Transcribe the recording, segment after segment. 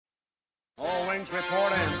All wings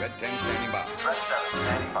report in. Red 10 standing by. Red 7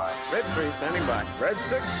 standing by. Red 3 standing by. Red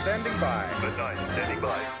 6 standing by. Red 9 standing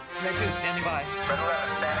by. Red 2 standing by. Red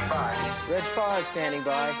 11 standing by. Red 5 standing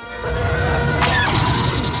by.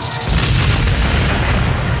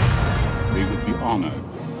 We would be honored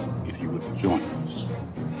if you would join us.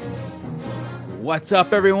 What's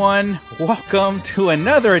up, everyone? Welcome to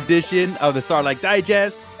another edition of the Starlight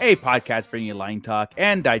Digest, a podcast bringing you line talk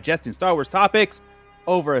and digesting Star Wars topics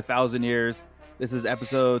over 1,000 years. This is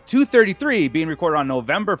episode 233, being recorded on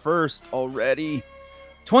November 1st already,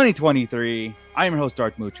 2023. I am your host,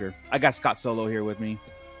 Darth Moocher. I got Scott Solo here with me.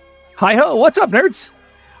 Hi ho, what's up, nerds?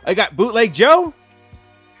 I got Bootleg Joe.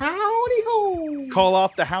 Howdy ho. Call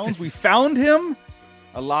off the hounds. We found him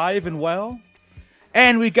alive and well.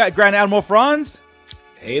 And we got Grand Admiral Franz.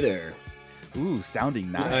 Hey there. Ooh,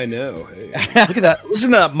 sounding nice. I know. Hey. Look at that. Listen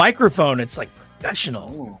to that microphone. It's like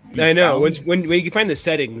professional. I know. When you can find the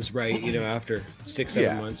settings right, after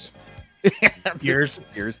 6-7 months. Years.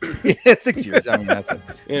 Yeah, 6 years. I mean, that's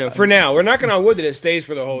it. For now. We're knocking on wood that it stays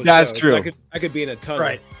for the whole That's show. true. I could be in a tunnel.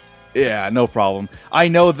 Right. Yeah, no problem. I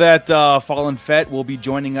know that Fallen Fett will be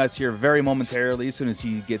joining us here very momentarily as soon as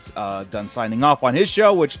he gets done signing off on his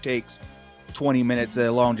show, which takes 20 minutes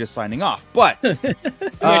alone just signing off. But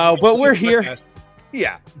we're here.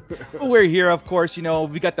 Yeah. But we're here, of course.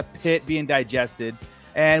 We got the pit being digested,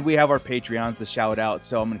 and we have our Patreons to shout out.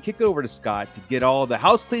 So I'm going to kick it over to Scott to get all the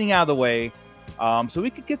house cleaning out of the way so we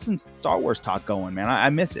could get some Star Wars talk going, man. I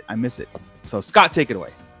miss it. So, Scott, take it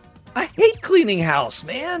away. I hate cleaning house,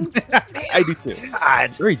 man. I do too.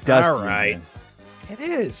 God. Very dusty. All right. Man. It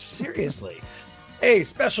is, seriously. Hey,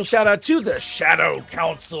 special shout out to the Shadow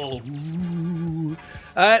Council.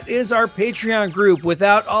 That is our Patreon group.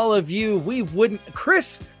 Without all of you, we wouldn't.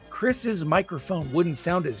 Chris's microphone wouldn't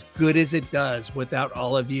sound as good as it does without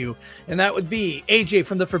all of you. And that would be AJ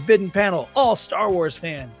from the Forbidden Panel, all Star Wars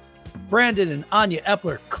fans, Brandon and Anya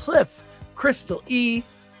Epler, Cliff, Crystal E.,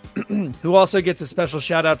 who also gets a special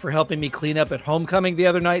shout out for helping me clean up at homecoming the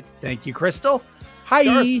other night. Thank you, Crystal. Hi.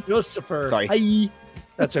 Darth Josepher. Sorry. Hi.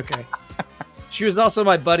 That's okay. She was also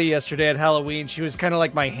my buddy yesterday at Halloween. She was kind of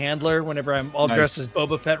like my handler whenever I'm all dressed as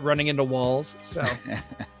Boba Fett running into walls. So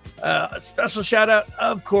a special shout out,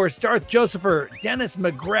 of course, Darth Josepher, Dennis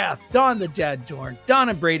McGrath, Don the Dad Dorn, Don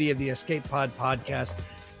and Brady of the Escape Pod podcast,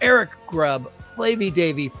 Eric Grubb, Flavy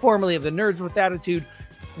Davy, formerly of the Nerds with Attitude,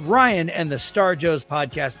 Ryan and the Star Joes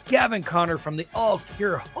podcast, Gavin Connor from the All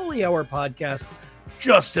Cure Holy Hour podcast,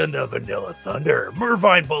 Justin the Vanilla Thunder,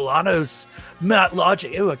 Mervine Bolanos, Matt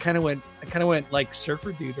Logic. Ooh, I kind of went like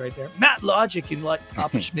surfer dude right there. Matt Logic and like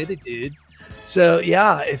Papa Schmidt dude. So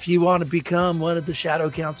yeah, if you want to become one of the Shadow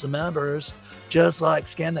Council members, just like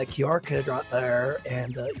scan that QR code right there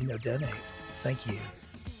and donate. Thank you.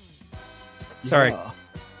 Sorry,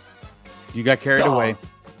 You got carried away.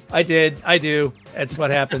 I did. I do. That's what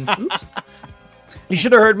happens. Oops. You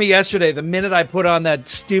should have heard me yesterday. The minute I put on that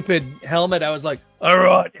stupid helmet, I was like, all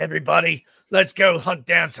right, everybody, let's go hunt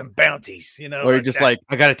down some bounties. Or you're just like,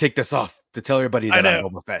 I got to take this off to tell everybody that I'm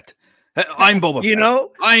Boba Fett. I'm Boba Fett.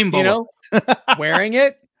 I'm Boba Fett. Wearing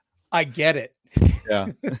it, I get it. Yeah.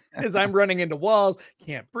 Because I'm running into walls,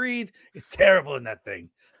 can't breathe. It's terrible in that thing.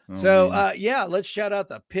 So, let's shout out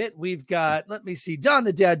the pit. We've got, let me see, Don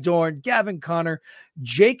the Dad Dorn, Gavin Connor,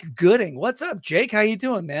 Jake Gooding. What's up, Jake? How you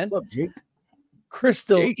doing, man? What's up, Jake?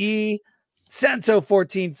 Crystal E, Santo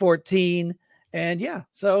 1414. And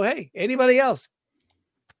so, hey, anybody else?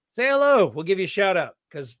 Say hello. We'll give you a shout out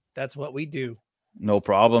because that's what we do. No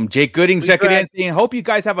problem. Jake Gooding checking in, saying, hope you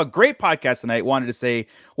guys have a great podcast tonight. Wanted to say,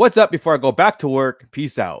 what's up before I go back to work?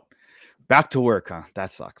 Peace out. Back to work, huh?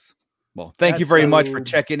 That sucks. Well, thank you very much for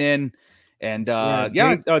checking in. And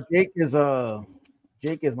Jake is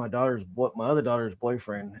my other daughter's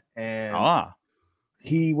boyfriend, and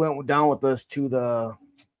he went down with us to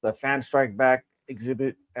the Fan Strike Back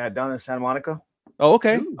exhibit down in Santa Monica. Oh,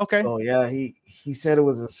 okay. Okay. So yeah, he said it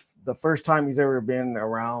was the first time he's ever been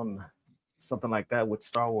around something like that with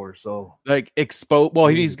Star Wars. So like exposed. Well,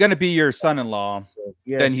 he's going to be your son-in-law. So,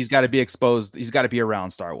 yes. Then he's got to be exposed. He's got to be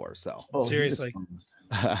around Star Wars. So seriously,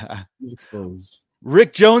 he's exposed.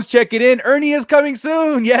 Rick Jones checking in. Ernie is coming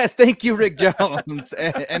soon. Yes, thank you, Rick Jones,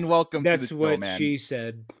 and welcome. That's to the what show, man. She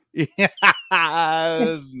said. Yeah,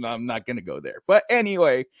 I'm not going to go there. But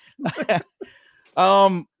anyway,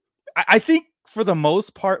 I think for the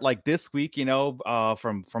most part, like this week,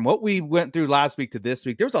 from what we went through last week to this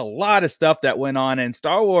week, there's a lot of stuff that went on, and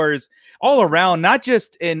Star Wars all around, not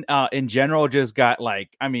just in general, just got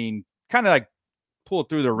kind of like pulled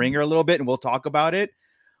through the ringer a little bit, and we'll talk about it.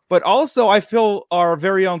 But also, I feel our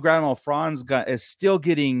very own Grandma Franz is still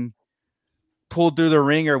getting pulled through the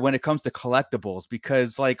ringer when it comes to collectibles,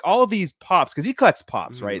 because like all these pops, because he collects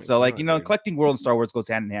pops, right? So like, collecting World and Star Wars goes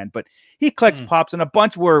hand in hand, but he collects pops, and a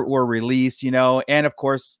bunch were released, and of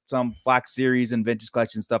course some Black Series and vintage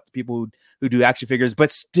collection stuff, people who do action figures, but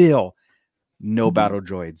still no battle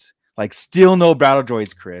droids. Like, still no battle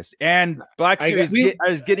droids, Chris. And Black Series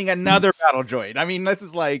is getting another battle droid. I mean, this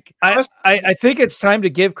is like... I think it's time to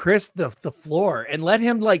give Chris the floor and let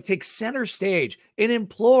him like take center stage and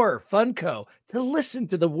implore Funko to listen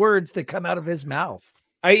to the words that come out of his mouth.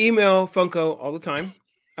 I email Funko all the time.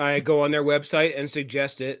 I go on their website and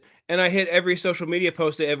suggest it. And I hit every social media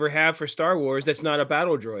post they ever have for Star Wars that's not a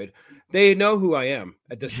battle droid. They know who I am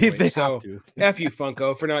at this point. So F you,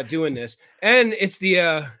 Funko, for not doing this. And it's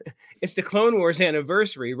the Clone Wars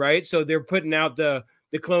anniversary, right? So they're putting out the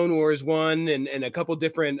Clone Wars 1 and a couple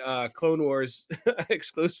different Clone Wars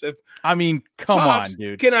exclusive. I mean, come pops. on,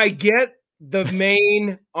 dude. Can I get the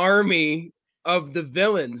main army of the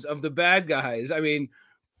villains, of the bad guys? I mean,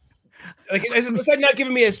 like, it's like not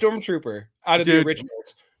giving me a stormtrooper out of the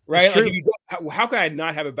originals. Right? Like, how can I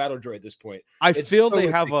not have a battle droid at this point? I feel they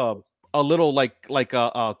have a little like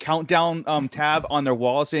a countdown tab on their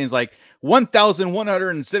wall saying it's like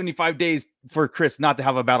 1,175 days for Chris not to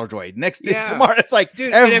have a battle droid. Next day tomorrow, it's like,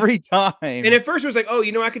 dude, every time. And at first it was like, oh,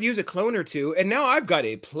 I could use a clone or two, and now I've got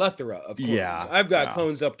a plethora of clones. Yeah, I've got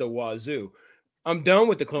clones up the wazoo. I'm done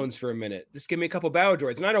with the clones for a minute. Just give me a couple battle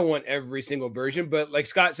droids. And I don't want every single version, but like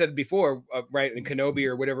Scott said before, right, in Kenobi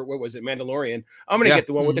or whatever, what was it, Mandalorian, I'm going to get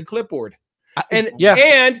the one with the clipboard. And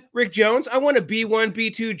Rick Jones, I want a B1,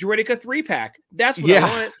 B2 Droideka 3-pack. That's what I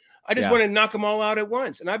want. I just want to knock them all out at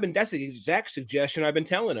once. And that's the exact suggestion I've been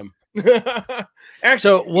telling them. Actually,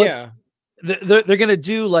 so what they're going to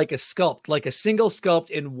do like a sculpt, like a single sculpt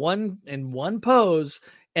in one pose.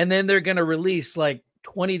 And then they're going to release like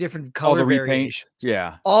 20 different color variations.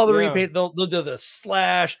 All the repaint. They'll do the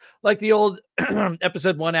slash, like the old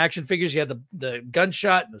episode 1 action figures. You had the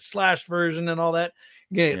gunshot and the slash version and all that.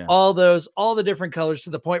 You're getting all the different colors to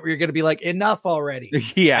the point where you're going to be like, enough already.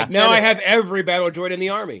 Like, now I have every battle droid in the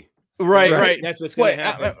army. Right. That's what's going to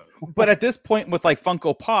happen. But at this point with like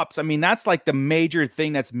Funko Pops, I mean, that's like the major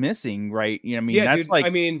thing that's missing, right? That's like, I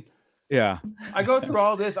mean, I go through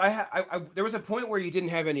all this. There was a point where you didn't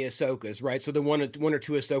have any Ahsokas, right? So the one or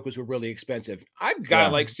two Ahsokas were really expensive. I've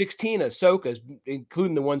got like 16 Ahsokas,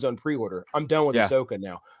 including the ones on pre-order. I'm done with Ahsoka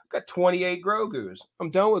now. I've got 28 Grogus.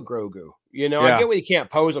 I'm done with Grogu. I get why you can't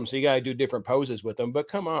pose them, so you got to do different poses with them. But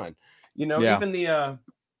come on, even the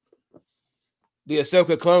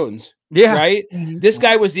Ahsoka clones, right? Mm-hmm. This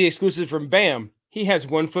guy was the exclusive from BAM. He has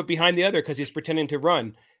one foot behind the other because he's pretending to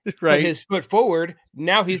run. Right, put his foot forward.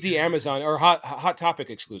 Now he's the Amazon or Hot Topic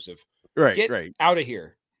exclusive. Right, get out of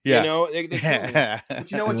here. Yeah, but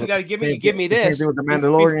you know what you got to give me? Give me this with the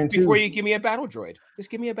Mandalorian before you give me a battle droid. Just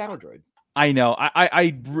give me a battle droid. I know.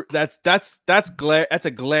 That's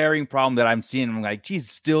a glaring problem that I'm seeing. I'm like, geez,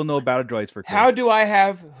 still no battle droids for Chris. How do I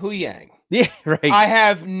have Hu Yang? Yeah, right. I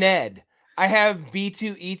have Ned. I have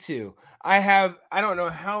B2E2. I don't know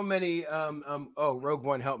how many. Rogue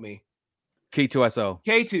One, help me. K2SO.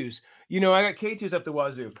 K2s. I got K2s up the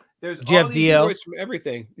wazoo. There's do you all have these DO? droids from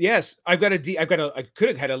everything. Yes, I could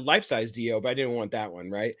have had a life-size DO, but I didn't want that one,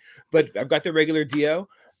 right? But I've got the regular DO.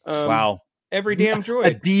 Wow. Every damn droid.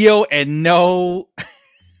 A DO and no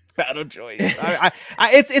battle droids.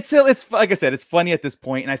 It's like I said, it's funny at this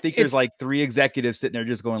point, and I think there's like 3 executives sitting there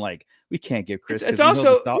just going like, we can't give Chris. It's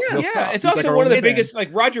also it's also like one of the biggest, like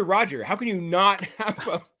Roger. How can you not have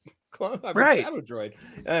a battle droid?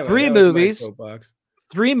 Anyway,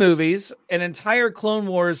 3 movies, an entire Clone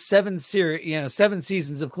Wars 7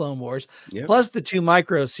 seasons of Clone Wars, plus the 2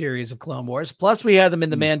 micro series of Clone Wars, plus we had them in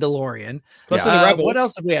the Mandalorian, plus the Rebels. What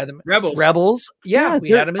else have we had them? Rebels. Yeah, we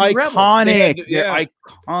had them in iconic. Rebels. They're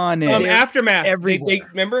iconic. Aftermath. They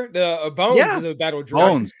remember the Bones is a battle droid.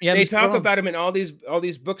 Bones. Yeah, they talk about him in all these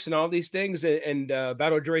books and all these things, and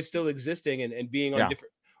battle droids still existing and being on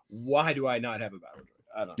different. Why do I not have a battle droid?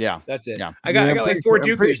 I don't know. Yeah, that's it. Yeah. I got like 4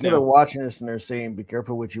 Dooku's now. They're watching this and they're saying, "Be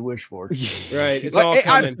careful what you wish for." Right, it's all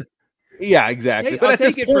coming. Yeah, exactly. Hey, but I'll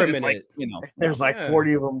take it for a minute. There's like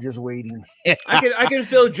 40 of them just waiting. I can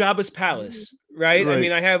fill Jabba's palace, right? I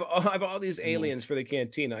mean, I have all these aliens for the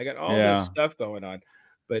cantina. I got all this stuff going on,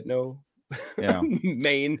 but no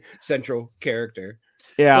main central character.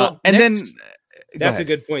 Yeah, well, and then that's a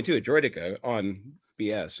good point too. A Droideka on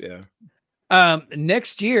BS. Yeah.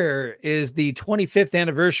 Next year is the 25th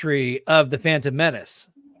anniversary of the Phantom Menace.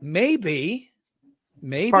 Maybe.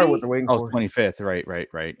 That's probably what they're waiting for. 25th,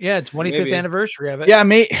 right. Yeah, 25th anniversary of it. Yeah,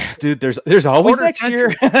 dude. There's always next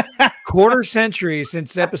year. Quarter century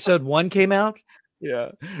since episode 1 came out. Yeah.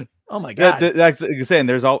 Oh my god! That's like you're saying.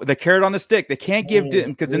 There's all the carrot on the stick. They can't give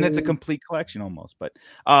because then it's a complete collection almost. But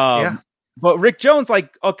But Rick Jones,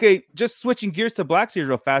 like, okay, just switching gears to Black Series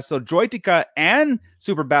real fast. So Droideka and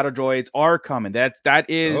Super Battle Droids are coming. That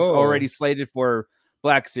is already slated for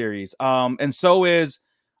Black Series. And so is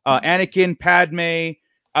Anakin, Padme.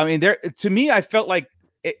 I mean, to me, I felt like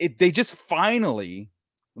they just finally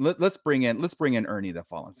let's bring in Ernie the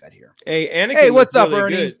Fallen Fed here. Hey, Anakin. Hey, what's up,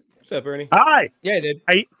 Ernie? Good. What's up, Ernie? Hi. Yeah, I did.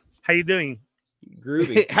 How you doing?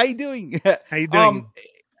 Groovy. How you doing? How you doing?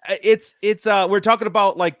 It's we're talking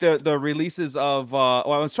about like the releases of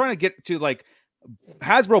I was trying to get to like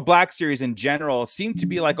Hasbro Black Series in general seem to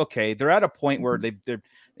be like, okay, they're at a point where they're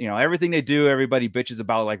everything they do, everybody bitches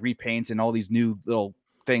about like repaints and all these new little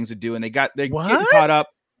things to do, and they're getting caught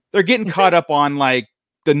up. They're getting caught up on like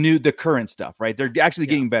the current stuff, right? They're actually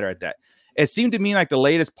getting better at that. It seemed to me like the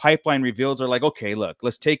latest pipeline reveals are like, okay, look,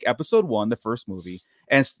 let's take episode 1, the first movie,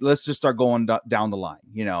 and let's just start going down the line,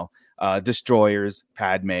 Destroyers,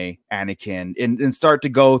 Padme, Anakin, and start to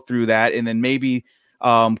go through that. And then maybe,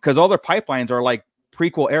 because all their pipelines are like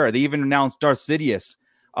prequel era. They even announced Darth Sidious,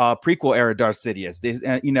 prequel era Darth Sidious.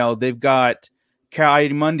 They've got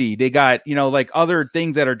Mundi. They got, like other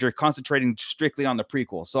things that are just concentrating strictly on the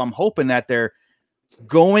prequel. So I'm hoping that they're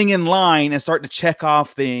going in line and starting to check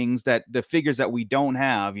off things that the figures that we don't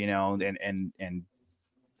have, and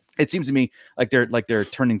it seems to me like they're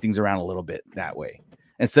turning things around a little bit that way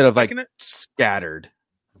instead of like scattered.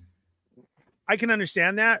 I can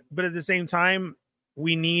understand that, but at the same time,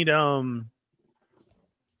 we need a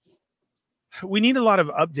lot of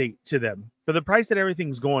update to them for the price that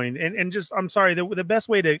everything's going. And just, I'm sorry, the best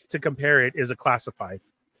way to compare it is a classified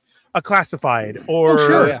or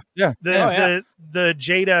the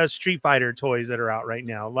Jada Street Fighter toys that are out right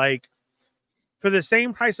now. Like for the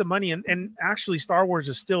same price of money, and actually Star Wars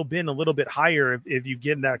has still been a little bit higher if you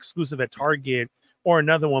get that exclusive at Target or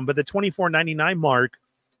another one, but the $24.99 mark,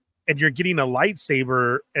 and you're getting a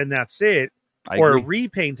lightsaber and that's it, or a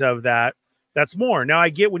repaint of that, that's more. Now I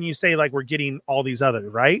get when you say like we're getting all these other,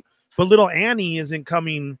 right? But little Annie isn't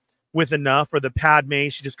coming with enough, or the Padme,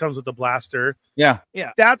 she just comes with the blaster. Yeah.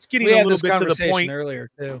 That's getting a little bit to the point earlier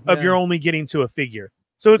too. Of you're only getting to a figure.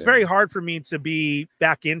 So it's very hard for me to be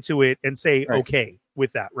back into it and say okay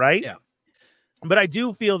with that, right? Yeah. But I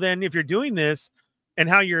do feel then if you're doing this and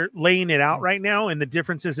how you're laying it out right now and the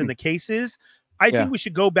differences in the cases, I think we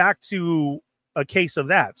should go back to a case of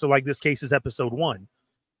that. So like this case is episode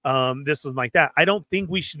 1. This is like that. I don't think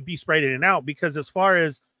we should be spreading it out, because as far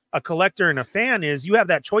as a collector and a fan is, you have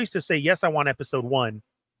that choice to say, yes, I want episode 1,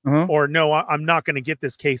 or no, I'm not going to get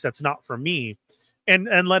this case. That's not for me.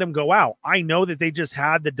 And let them go out. I know that they just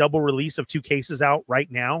had the double release of 2 cases out right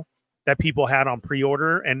now that people had on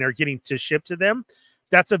pre-order and they're getting to ship to them.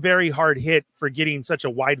 That's a very hard hit for getting such a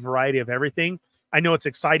wide variety of everything. I know it's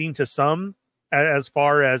exciting to some as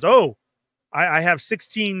far as, I have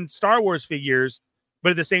 16 Star Wars figures, but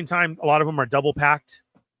at the same time, a lot of them are double packed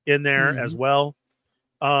in there as well.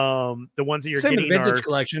 The ones that you're getting the vintage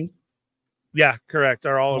collection. Yeah, correct.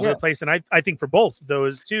 Are all over the place. And I think for both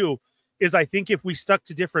those two is, I think if we stuck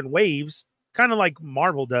to different waves, kind of like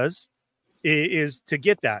Marvel does, is to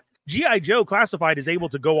get that. G.I. Joe Classified is able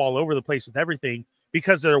to go all over the place with everything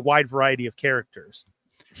because they're a wide variety of characters.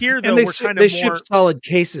 Here, though, they ship solid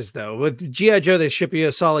cases, though. With G.I. Joe, they ship you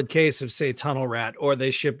a solid case of, say, Tunnel Rat, or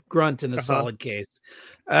they ship Grunt in a solid case.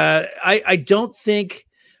 I don't think...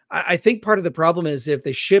 I think part of the problem is if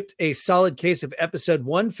they shipped a solid case of episode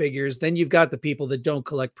 1 figures, then you've got the people that don't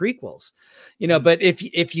collect prequels, but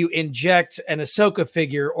if you inject an Ahsoka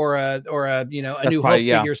figure or a New Hope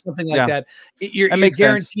figure or something like that, you're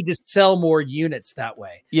guaranteed to sell more units that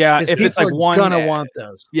way. Yeah. If it's like one, gonna want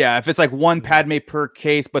those. Yeah. If it's like one Padme per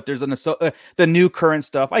case, but there's an the new current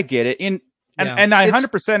stuff, I get it. And I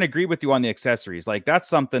 100% agree with you on the accessories. Like that's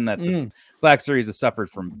something that the Black Series has suffered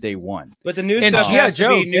from day one. But the new stuff has to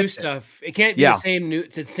be new stuff. It can't be the same new.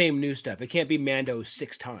 It's the same new stuff. It can't be Mando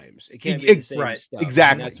 6 times. It can't be the same stuff.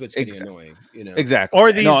 Exactly. And that's what's getting annoying. Exactly.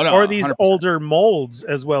 Or these older molds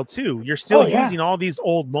as well too. You're still using all these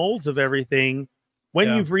old molds of everything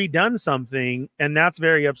when you've redone something, and that's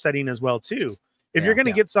very upsetting as well too. If you're going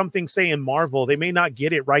to get something, say in Marvel, they may not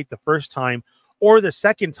get it right the first time or the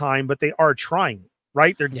second time, but they are trying,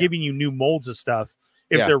 right? They're giving you new molds of stuff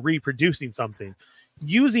if they're reproducing something.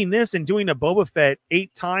 Using this and doing a Boba Fett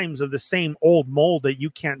 8 times of the same old mold that you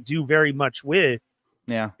can't do very much with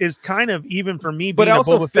is kind of, even for me, being a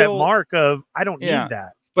Boba Fett mark of, I don't need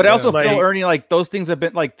that. But I also feel, Ernie, like those things have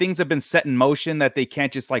been set in motion that they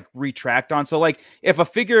can't just like retract on. So like if a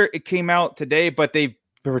figure, it came out today, but they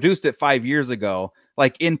produced it 5 years ago,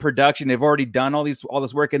 like in production. They've already done all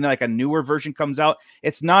this work, and then like a newer version comes out.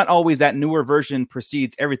 It's not always that newer version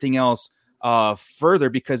precedes everything else further,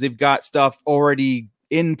 because they've got stuff already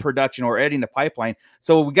in production or in the pipeline.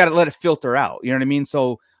 So we got to let it filter out. You know what I mean?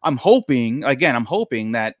 So I'm hoping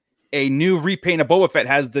that a new repaint of Boba Fett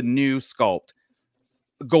has the new sculpt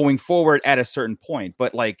going forward at a certain point.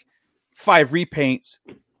 But like 5 repaints,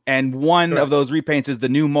 and one of those repaints is the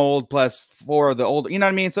new mold plus 4 of the old. You know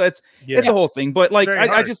what I mean? So it's a whole thing. But like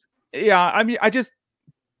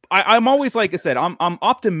I'm always, like I said, I'm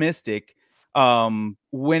optimistic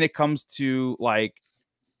when it comes to like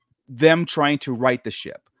them trying to right the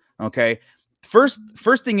ship. Okay. First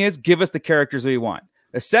thing is give us the characters we want.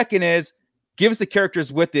 The second is give us the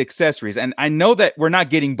characters with the accessories. And I know that we're not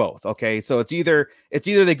getting both. Okay. So it's either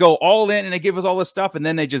they go all in and they give us all this stuff, and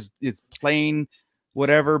then it's plain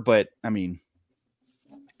whatever. But I mean,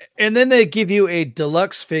 and then they give you a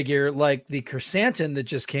deluxe figure like the Chrysanthemum that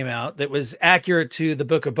just came out that was accurate to the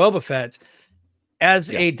Book of Boba Fett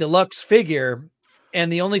as a deluxe figure. And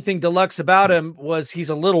the only thing deluxe about him was he's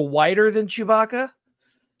a little wider than Chewbacca,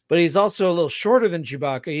 but he's also a little shorter than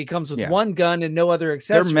Chewbacca. He comes with one gun and no other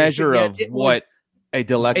accessories. Their measure of what a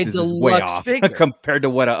deluxe is way off compared to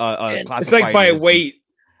what a classified. It's like by weight.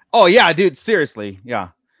 Oh yeah, dude. Seriously,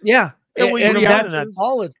 yeah. Yeah, and that's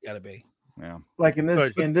all it's got to be. Yeah, like in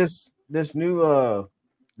this new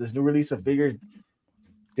release of figures,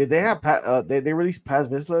 did they have they released Paz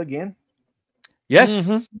Vizsla again? Yes.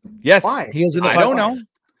 Yes. Why? I don't know.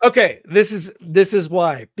 Okay, this is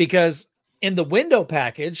why. Because in the window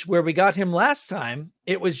package where we got him last time,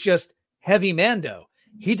 it was just Heavy Mando.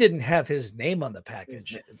 He didn't have his name on the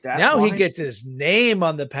package. Now he gets his name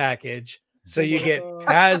on the package, so you get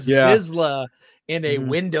Paz Vizsla in a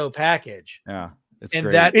window package. Yeah, and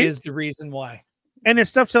great. That is the reason why. And it's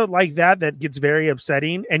stuff like that gets very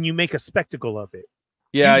upsetting, and you make a spectacle of it.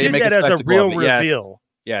 Yeah, you make that as a real reveal.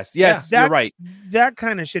 Yes, you're right. That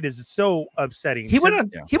kind of shit is so upsetting. He went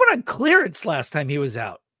on clearance last time he was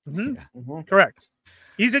out. Correct.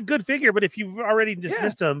 He's a good figure, but if you've already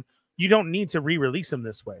dismissed him, you don't need to re-release him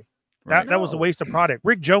this way. That was a waste of product.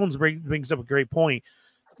 Rick Jones brings up a great point.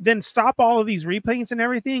 Then stop all of these repaints and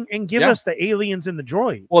everything and give us the aliens and the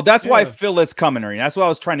droids. Well, that's why I feel it's coming, Ernie. That's what I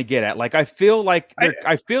was trying to get at. Like, I feel like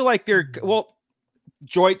they're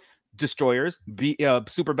droid destroyers,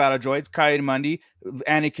 super battle droids, Ki-Adi-Mundi,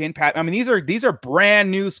 Anakin, Pat. I mean, these are brand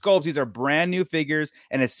new sculpts. These are brand new figures,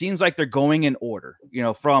 and it seems like they're going in order. You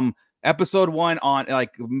know, from episode 1 on.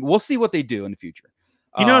 Like, we'll see what they do in the future.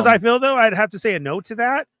 As I feel though, I'd have to say a no to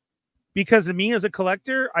that, because of me as a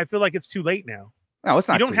collector, I feel like it's too late now. No, it's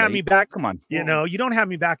not. You don't have me back. Come on. You don't have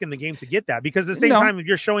me back in the game to get that, because at the same time, if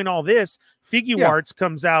you're showing all this, Figuarts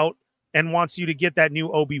comes out and wants you to get that new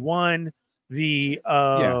Obi-Wan.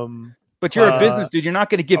 But you're a business dude. You're not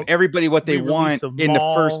going to give everybody what they want in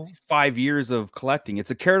the first 5 years of collecting.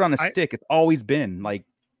 It's a carrot on a stick. It's always been like.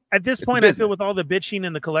 At this point, I feel with all the bitching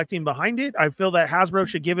and the collecting behind it, I feel that Hasbro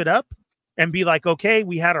should give it up and be like, okay,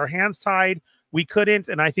 we had our hands tied, we couldn't,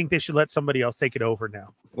 and I think they should let somebody else take it over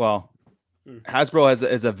now. Well, Hasbro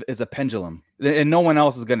is a pendulum, and no one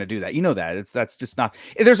else is going to do that. You know that. That's just not.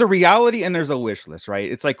 There's a reality and there's a wish list,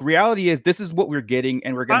 right? It's like reality is this is what we're getting,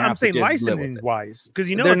 and we're going to have to just licensing wise, because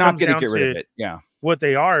they're not going to get rid of it. Yeah, what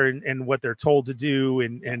they are and what they're told to do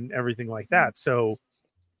and everything like that. So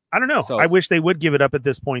I don't know. I wish they would give it up at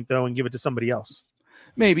this point though, and give it to somebody else.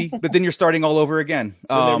 Maybe, but then you're starting all over again.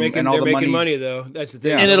 They're making money though. That's the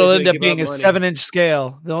thing. And it'll end up being a 7-inch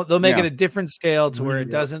scale. They'll make it a different scale to where it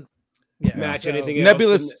doesn't match anything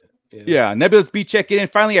Nebulous. else. Nebulous B check in,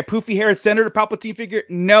 and finally a poofy haired Senator Palpatine figure.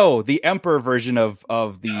 No, the Emperor version of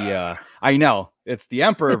the. I know it's the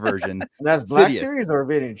Emperor version. That's Black Series or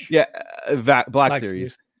Vintage? Yeah, Black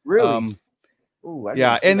Series. Really?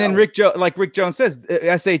 And then Rick Jones says,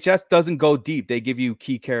 SHS doesn't go deep. They give you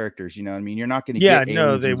key characters. You know what I mean? You're not going to get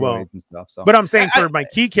they won't. And stuff, so. But I'm saying for my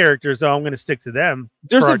key characters, though, I'm going to stick to them.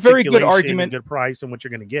 There's a very good argument, good price, and what you're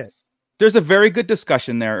going to get. There's a very good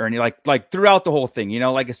discussion there, Ernie. Like throughout the whole thing, you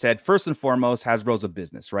know, like I said, first and foremost, Hasbro's a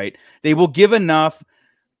business, right? They will give enough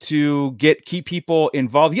to keep people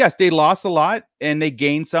involved. Yes, they lost a lot and they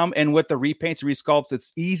gained some. And with the repaints, resculpts,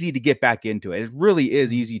 it's easy to get back into it. It really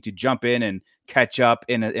is easy to jump in and catch up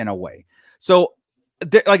in a way. So,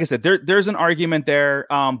 like I said, there's an argument there.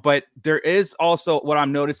 But there is also what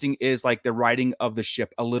I'm noticing is like the riding of the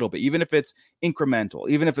ship a little bit, even if it's incremental,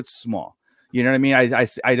 even if it's small. You know what I mean?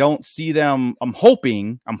 I don't see them. I'm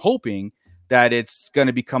hoping that it's going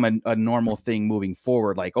to become a normal thing moving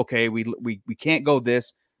forward. Like, okay, we can't go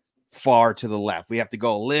this far to the left. We have to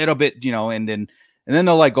go a little bit, you know, and then and then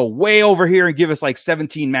they'll like go way over here and give us like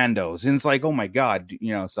 17 Mandos, and it's like, oh my god,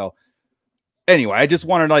 So anyway, I just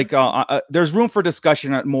wanted like there's room for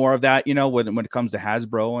discussion on more of that, when it comes to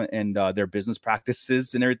Hasbro and their business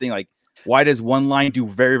practices and everything. Like, why does one line do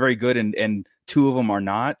very, very good and two of them are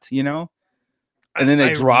not? And then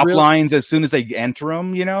they drop lines as soon as they enter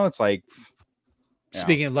them. It's like.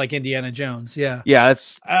 Speaking of like Indiana Jones, yeah.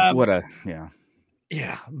 That's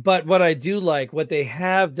Yeah, but what I do like, what they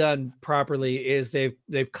have done properly is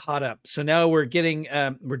they've caught up. So now we're getting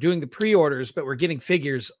we're doing the pre-orders, but we're getting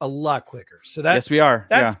figures a lot quicker. So that yes, we are.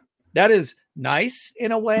 That is nice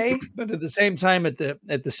in a way, but at the same time, at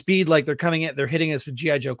the speed like they're coming in, they're hitting us with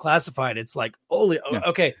G.I. Joe Classified. It's like,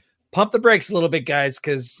 okay, pump the brakes a little bit, guys,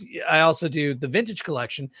 because I also do the vintage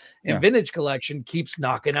collection, and vintage collection keeps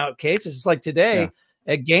knocking out cases. It's like today.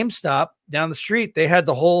 At GameStop down the street, they had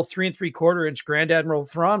the whole 3 3/4 inch Grand Admiral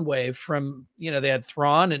Thrawn wave from, they had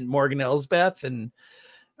Thrawn and Morgan Elsbeth and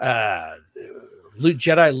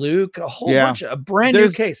Jedi Luke, a whole bunch of a brand new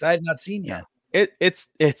case I had not seen yet. It's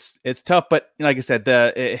tough, but like I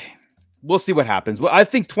said, we'll see what happens. Well, I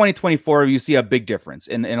think 2024 you see a big difference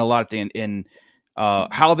in a lot of things in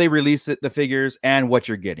how they release the figures and what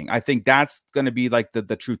you're getting. I think that's going to be like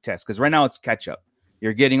the true test, because right now it's catch up.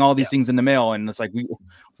 You're getting all these things in the mail, and it's like,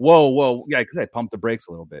 whoa. Yeah, because I pumped the brakes a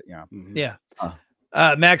little bit. Yeah. Mm-hmm. Yeah.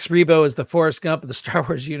 Max Rebo is the Forrest Gump of the Star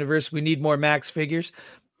Wars universe. We need more Max figures.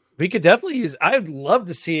 We could definitely use. I'd love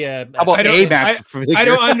to see a. How about a Max figure? I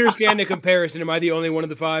don't understand the comparison. Am I the only one of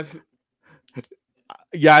the 5?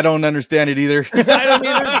 Yeah, I don't understand it either. I don't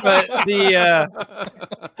either. But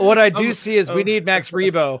the what I do see is we need Max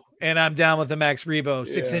Rebo, and I'm down with the Max Rebo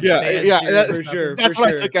 6-inch. Yeah, for sure. That's what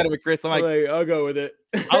I took out of it, Chris. I'm like, I'll go with it.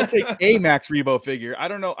 I'll take a Max Rebo figure. I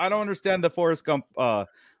don't know. I don't understand the Forrest Gump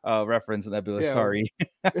reference, Nebulous. Yeah. Sorry.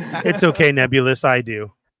 It's okay, Nebulous. I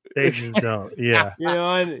do. They just don't. Yeah.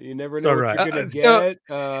 You never know what you're gonna get.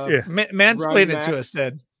 Mansplain it to us,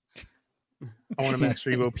 then. I want a Max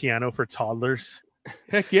Rebo piano for toddlers.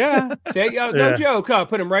 Heck yeah. No joke.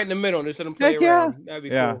 Put him right in the middle and just let him play around. That'd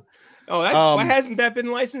be cool. Oh, why hasn't that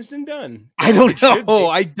been licensed and done? I don't know.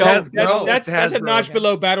 I don't know. That's a notch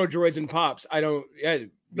below Battle Droids and Pops. I don't.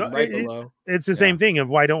 Below. It's the same thing of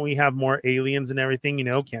why don't we have more aliens and everything?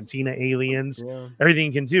 Cantina aliens, everything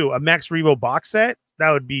you can do. A Max Rebo box set,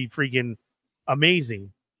 that would be freaking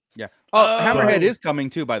amazing. Yeah. Hammerhead is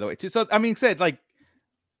coming too, by the way. Too. So I mean,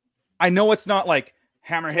 I know it's not like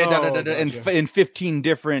Hammerhead in 15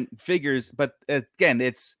 different figures, but again,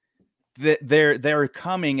 it's they're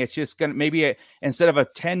coming. It's just gonna maybe instead of a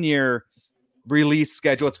 10-year release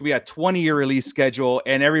schedule, it's gonna be a 20-year release schedule,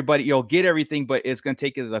 and everybody you'll get everything, but it's gonna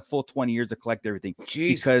take you the full 20 years to collect everything.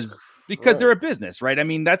 Because they're a business, right? I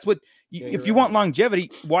mean, that's what if you want longevity,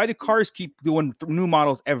 why do cars keep doing new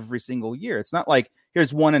models every single year? It's not like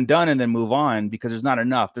here's one and done and then move on, because there's not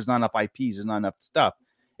enough IPs, there's not enough stuff.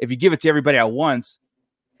 If you give it to everybody at once,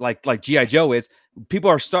 like G.I. Joe is, people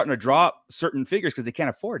are starting to drop certain figures because they can't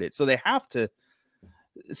afford it. So they have to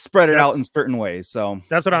spread it out in certain ways. So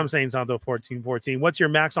that's what I'm saying, Santo 1414. What's your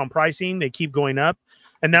max on pricing? They keep going up.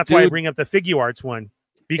 And that's why I bring up the Figuarts one.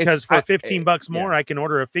 Because for $15 more, I can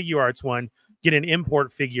order a Figuarts one, get an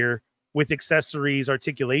import figure with accessories,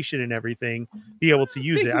 articulation, and everything, be able to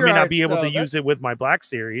use it. I may not be able to use it with my Black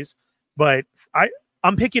Series, but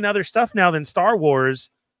I'm picking other stuff now than Star Wars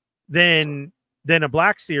than a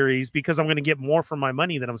Black Series, because I'm going to get more for my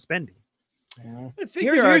money that I'm spending.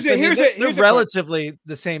 They're relatively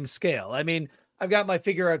the same scale. I mean, I've got my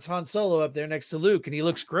Figuarts Han Solo up there next to Luke, and he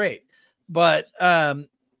looks great. But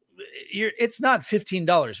it's not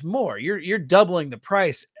 $15 more. You're doubling the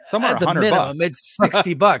price. Some are at the $100. Minimum. It's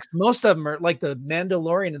 $60. Most of them are like the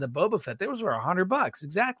Mandalorian and the Boba Fett. Those were $100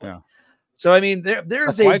 exactly. Yeah. So I mean,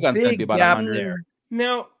 there's a big gap there.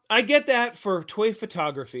 Now I get that for toy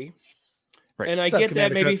photography. Right. And I get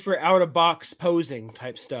that maybe for out of box posing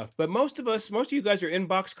type stuff, but most of you guys are in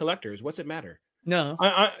box collectors. What's it matter? No,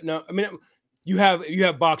 no. I mean, you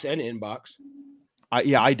have box and inbox.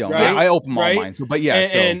 I don't. Right? I open all mine. So, but yeah.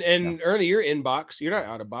 And Ernie, you're in box. You're not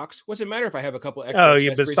out of box. What's it matter if I have a couple extra? Oh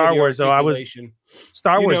yeah, but Star Wars though,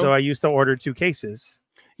 I used to order 2 cases.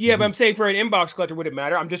 Yeah, but I'm saying for an inbox collector, would it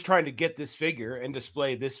matter? I'm just trying to get this figure and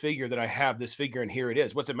display this figure that I have. This figure, and here it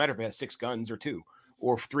is. What's it matter if it has 6 guns or 2?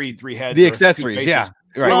 Or three heads. The accessories, yeah.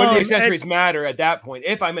 Right. What do the accessories matter at that point?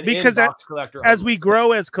 If I'm an inbox collector, as we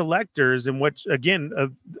grow as collectors, and what again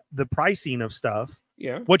the pricing of stuff,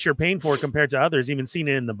 what you're paying for compared to others, even seeing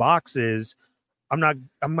it in the boxes, I'm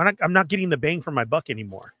not getting the bang for my buck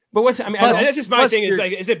anymore. But what's I mean, Plus- that's just my plus thing. Is you're-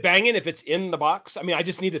 like, is it banging if it's in the box? I mean, I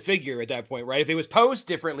just need the figure at that point, right? If it was posed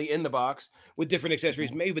differently in the box with different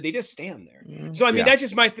accessories, maybe, but they just stand there. So I mean, that's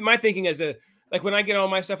just my thinking as a like when I get all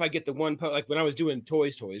my stuff, I get the one like when I was doing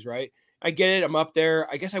toys, right? I get it. I'm up there.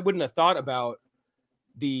 I guess I wouldn't have thought about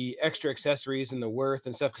the extra accessories and the worth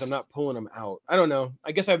and stuff because I'm not pulling them out. I don't know.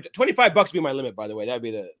 I guess $25 would be my limit, by the way. That'd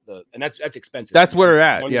be the and that's expensive. That's where we're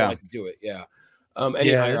at. I don't Yeah, like to do it. Yeah.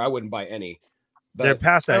 Any higher, I wouldn't buy any. But they're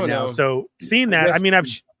past that now. know. So seeing that, I mean,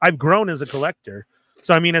 I've grown as a collector.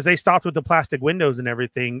 So I mean, as they stopped with the plastic windows and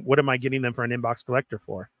everything, what am I getting them for an inbox collector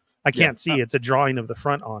for? I can't see. It's a drawing of the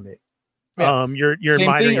front on it. Yeah. You're Same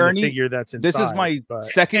admiring thing, Ernie. the figure that's inside. This is my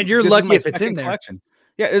second. And you're this is lucky my if it's second in there. collection.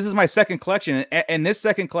 Yeah, this is my second collection, and this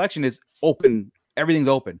second collection is open. Everything's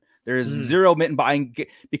open. There is zero mitten buying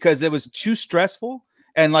because it was too stressful.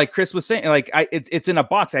 And like Chris was saying, like it's in a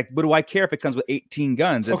box. Like, what do I care if it comes with 18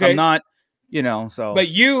 guns? I'm not, so. But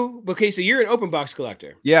so you're an open box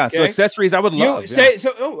collector. Yeah. So accessories, I would love. You say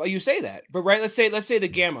so. Oh, you say that, but right. Let's say the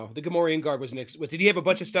Gamma, the Gamorrean guard was did he have a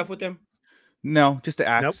bunch of stuff with him? No, just the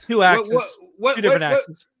axe. Nope. Two axes. Two different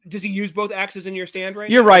axes. Does he use both axes in your stand right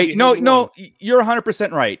You're now? right. No, you're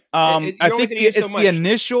 100% right. I only think gonna use so it's much. the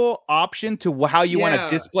initial option to how you want to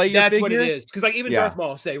display your That's figure. what it is. Because like even Darth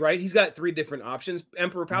Maul say, right? He's got 3 different options.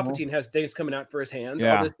 Emperor Palpatine has things coming out for his hands.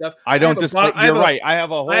 All this stuff. I don't display. You're right. I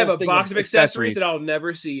have a box of accessories that I'll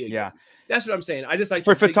never see again. Yeah. That's what I'm saying. I just like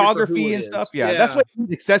for to figure photography for who and it stuff. is. Yeah, that's what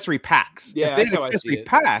accessory packs. Yeah, if they that's had how I see accessory it.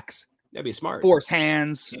 packs. That'd be smart. Force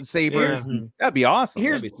hands, sabers. Yeah. That'd be awesome.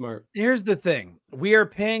 That'd be smart. Here's the thing. We are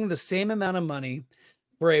paying the same amount of money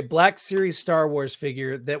for a Black Series Star Wars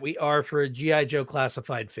figure that we are for a G.I. Joe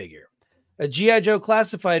classified figure. A G.I. Joe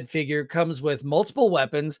classified figure comes with multiple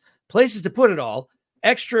weapons, places to put it all,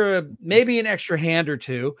 maybe an extra hand or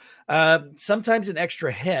two, sometimes an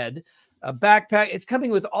extra head, a backpack. It's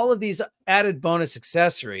coming with all of these added bonus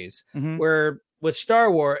accessories where with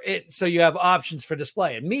Star Wars, so you have options for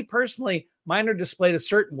display. And me personally, mine are displayed a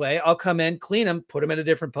certain way. I'll come in, clean them, put them in a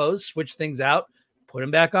different pose, switch things out, put them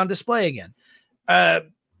back on display again.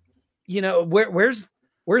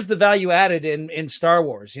 Where's the value added in Star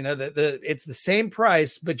Wars? It's the same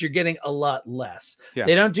price, but you're getting a lot less. Yeah.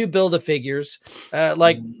 They don't do Build-A-Figures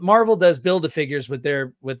like Marvel does Build-A-Figures with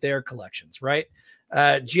their collections, right?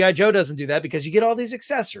 G.I. Joe doesn't do that because you get all these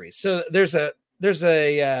accessories. So there's a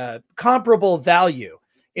comparable value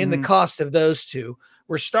in the cost of those two.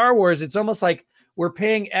 Where Star Wars, it's almost like we're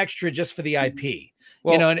paying extra just for the IP.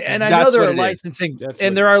 Well, and I know there are licensing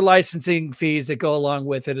and there are licensing fees that go along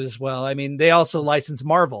with it as well. I mean, they also license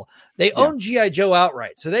Marvel. They own G.I. Joe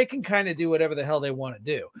outright, so they can kind of do whatever the hell they want to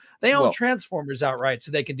do. They own Transformers outright,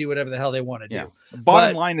 so they can do whatever the hell they want to do.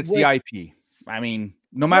 Bottom line, it's the IP. I mean,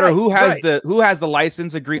 no matter who has the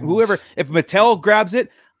license agreement, whoever, if Mattel grabs it,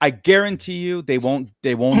 I guarantee you they will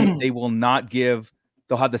not give.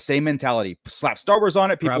 They'll have the same mentality. Slap Star Wars on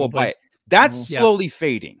it, people will buy it. That's slowly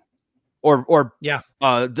fading. Or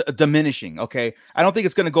diminishing. Okay, I don't think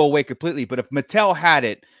it's going to go away completely. But if Mattel had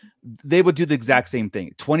it, they would do the exact same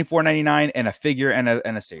thing: $24.99 and a figure and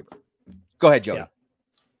a saber. Go ahead, Joey. Yeah.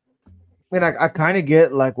 I mean, I kind of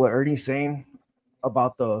get like what Ernie's saying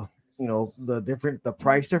about the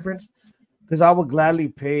price difference, because I would gladly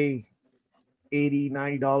pay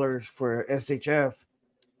 $80-$90 for SHF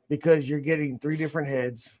because you're getting 3 different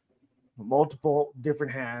heads, multiple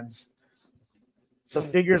different hands. The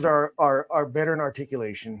figures are better in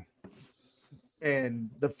articulation, and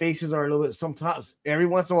the faces are a little bit. Sometimes, every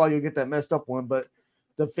once in a while, you'll get that messed up one, but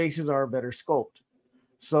the faces are better sculpt.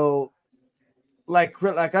 So, like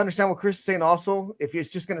I understand what Chris is saying. Also, if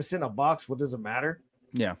it's just gonna sit in a box, what does it matter?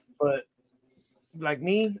 Yeah. But like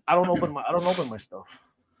me, I don't open my stuff.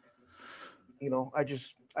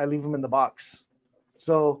 I leave them in the box.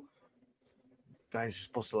 So. Guys, you're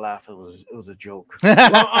supposed to laugh. It was a joke. Well,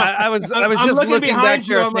 I was just looking behind back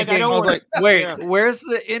you. there I'm like, thinking, I don't want. Wait, where's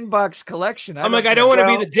the inbox collection? I'm like, I don't want to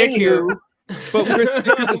be the dick here. But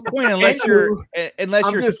Chris's point, unless you're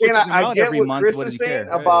just saying, I get every what month, Chris what is does he saying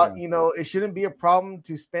care? about it shouldn't be a problem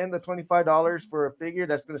to spend the $25 for a figure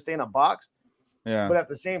that's going to stay in a box. Yeah. But at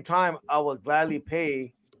the same time, I would gladly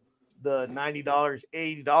pay the $90,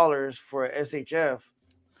 $80 for a SHF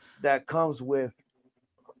that comes with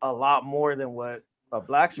a lot more than what a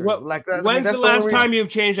Black Series. When's the last time you've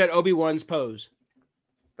changed that Obi-Wan's pose?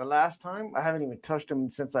 The last time? I haven't even touched him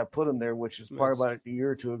since I put him there, which is probably about a year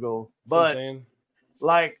or two ago. But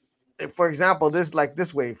for example, this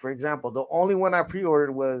way. For example, the only one I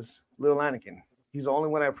pre-ordered was Little Anakin. He's the only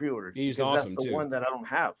one I pre-ordered. He's awesome. That's the one that I don't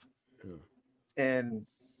have. Yeah. And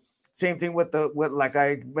same thing with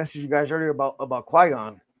I messaged you guys earlier about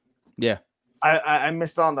Qui-Gon. Yeah. I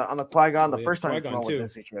missed on the Qui-Gon the yeah, first time Qui-Gon with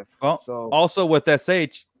SHF. Well, so also with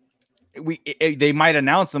SH, they might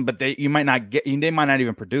announce them, but they might not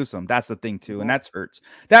even produce them. That's the thing too, and that hurts.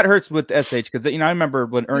 That hurts with SH because I remember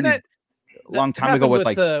when Ernie a long time ago with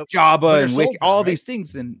like Jabba and Wiki, all these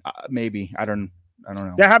things, and maybe I don't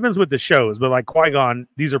know. That happens with the shows, but like Qui-Gon,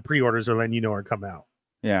 these are pre-orders are letting you know are coming out.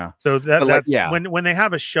 Yeah. So that's when they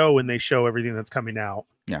have a show and they show everything that's coming out.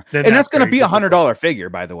 Yeah, and that's going to be $100 figure,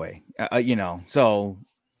 by the way. So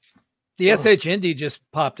the SH Indy just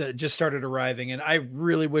started arriving, and I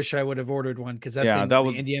really wish I would have ordered one because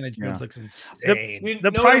Indiana Jones looks insane.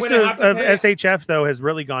 The price of SHF though has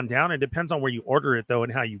really gone down. It depends on where you order it though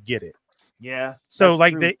and how you get it. Yeah. So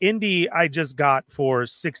like the Indy I just got for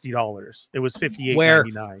 $60. It was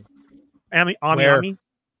 $58.99. Ami.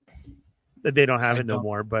 They don't have it no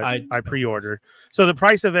more, but I pre-ordered. So the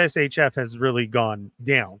price of SHF has really gone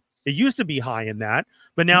down. It used to be high in that,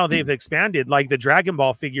 but now they've expanded. Like the Dragon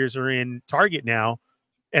Ball figures are in Target now,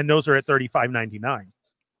 and those are at $35.99.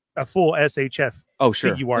 A full SHF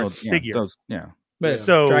figure. But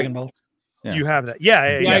so Dragon Ball. You have that.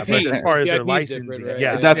 Yeah. But as far as their licensing,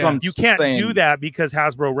 that's what I'm you can't saying. do that because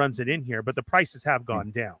Hasbro runs it in here, but the prices have gone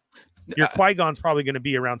down. Your Qui-Gon's probably going to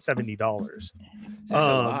be around $70.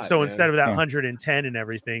 So instead of that 110 and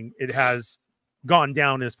everything, it has gone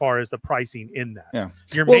down as far as the pricing in that. Yeah.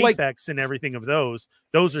 Your Mayfex and everything of those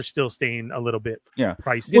are still staying a little bit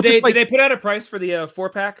pricey. Did they put out a price for the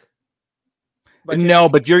 4-pack? No,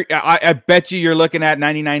 but I bet you're looking at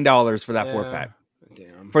 $99 for that 4-pack.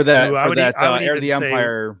 Damn. For that Heir of the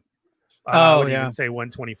Empire. I would even say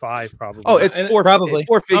 125 probably. Oh, it's four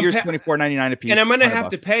figures, $24.99 a piece. And I'm gonna have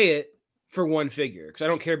to pay it for one figure because I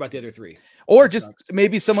don't care about the other three. Or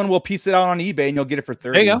maybe someone will piece it out on eBay and you'll get it for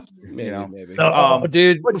 $30. There you go. Maybe.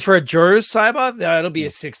 Dude, for a Jor's Cyber, it'll be a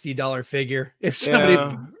 $60 figure. If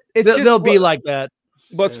somebody, they'll be like that.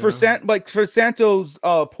 But for Santo's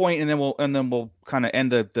point, and then we'll kind of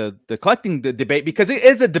end the collecting debate because it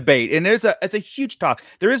is a debate and it's a huge talk.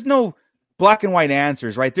 There is no black and white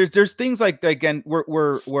answers, right? There's things like, again,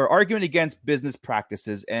 we're arguing against business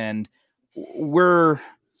practices, and we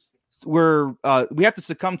have to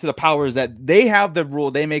succumb to the powers that they have the rule,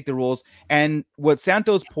 they make the rules. And what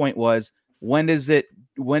Santo's point was, when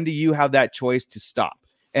do you have that choice to stop?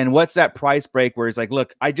 And what's that price break where it's like,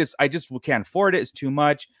 look, I just can't afford it. It's too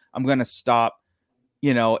much. I'm going to stop,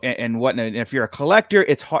 and whatnot. And if you're a collector,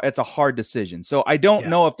 it's a hard decision. So I don't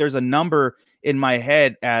know if there's a number in my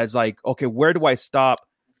head as like, okay, where do I stop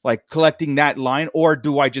like collecting that line, or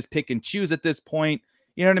do I just pick and choose at this point?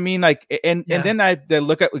 You know what I mean? Like, and then I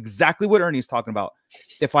look at exactly what Ernie's talking about.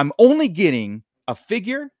 If I'm only getting a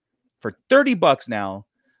figure for $30 now,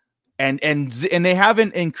 and they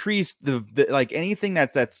haven't increased the like anything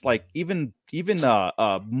that's like even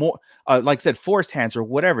more like I said, force hands or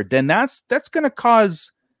whatever, then that's going to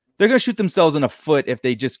cause, they're going to shoot themselves in the foot if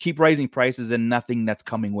they just keep raising prices and nothing that's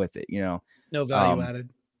coming with it, No value added.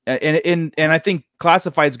 And I think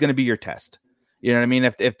classified is going to be your test. You know what I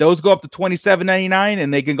mean? If those go up to $27.99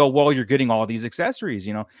 and they can go, well, you're getting all these accessories,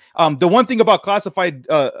 The one thing about classified,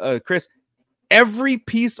 Chris, every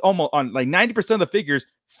piece almost on like 90% of the figures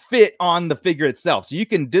fit on the figure itself. So you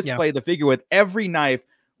can display the figure with every knife,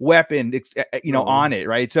 weapon, on it,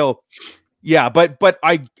 right? So yeah, but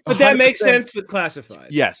that makes sense with classified.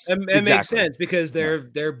 Yes, it makes sense because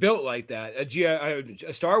they're built like that.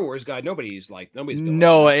 A Star Wars guide, nobody's built.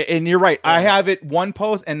 No, and you're right. Yeah. I have it one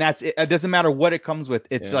post, and that's it. It doesn't matter what it comes with.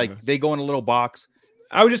 It's like they go in a little box.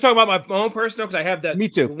 I was just talking about my own personal because I have that. Me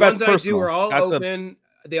too. The that's ones personal. I do are all open.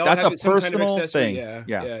 They all that's have a some personal kind of thing. Yeah.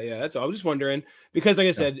 That's all. I was just wondering because, like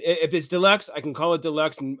I said, if it's deluxe, I can call it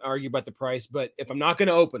deluxe and argue about the price. But if I'm not going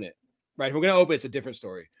to open it, right? If I'm going to open it, it's a different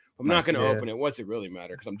story. If I'm not going to open it, what's it really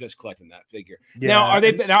matter? Because I'm just collecting that figure. Yeah. Now, are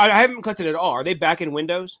they? Now I haven't collected at all. Are they back in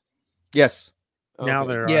Windows? Yes. Okay. Now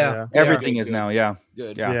they're everything is now. Yeah.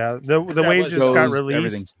 Good. Yeah. The waves just got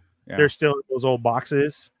released. They're still in those old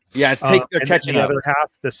boxes. Yeah, they're catching the up. other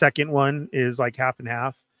half, the second one is like half and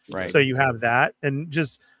half. Right. So you have that, and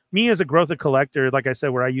just me as a growth of collector, like I said,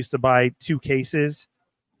 where I used to buy 2 cases,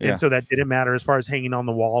 and so that didn't matter as far as hanging on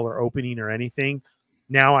the wall or opening or anything.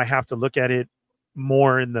 Now I have to look at it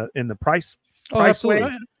more in the price way,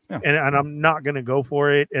 and I'm not going to go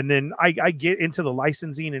for it. And then I get into the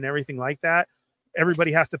licensing and everything like that.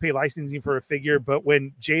 Everybody has to pay licensing for a figure, but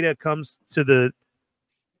when Jada comes to the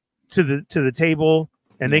table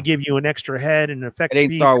and they give you an extra head and effects, it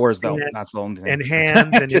ain't Star Wars though. That's the only thing. And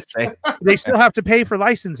hands, and they still have to pay for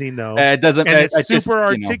licensing though. It doesn't. And it's super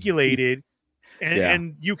articulated,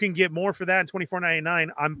 and you can get more for that in $24.99.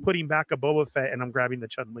 I'm putting back a Boba Fett and I'm grabbing the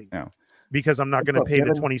Chun-Li. Yeah. because I'm not going to pay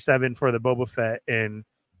the $27 for the Boba Fett, and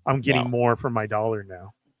I'm getting more for my $1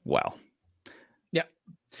 now. Wow. Yeah.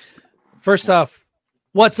 First off,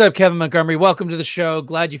 what's up, Kevin Montgomery? Welcome to the show.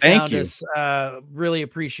 Glad you found us. Really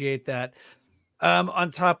appreciate that.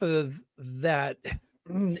 On top of that,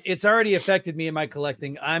 it's already affected me in my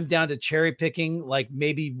collecting. I'm down to cherry picking, like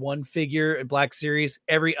maybe one figure in Black Series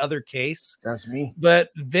every other case. That's me. But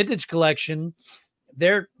vintage collection,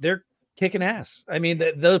 they're kicking ass. I mean,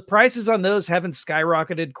 the prices on those haven't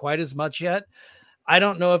skyrocketed quite as much yet. I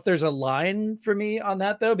don't know if there's a line for me on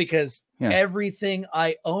that though, because everything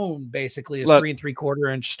I own basically is 3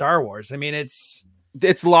 3/4 inch Star Wars. I mean, it's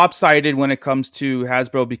lopsided when it comes to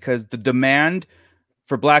Hasbro, because the demand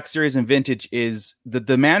for Black Series and vintage is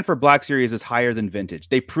higher than vintage.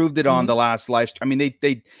 They proved it on the last live stream. I mean,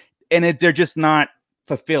 they're just not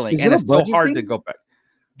fulfilling, and it's so hard to go back.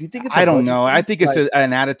 Do you think it's? I don't know. I think it's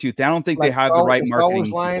an attitude thing. I don't think they have the right marketing. Star Wars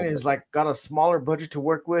line is like got a smaller budget to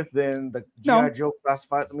work with than the G.I. Joe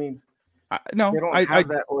classified. I mean, no, they don't have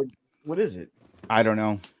that. Or what is it? I don't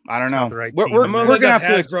know. We're gonna have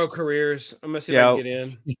to Hasbro careers. I'm gonna see if I can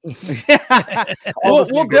get in.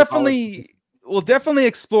 We'll definitely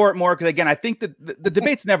explore it more, because again, I think that the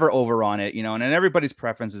debate's never over on it, and everybody's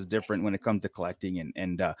preference is different when it comes to collecting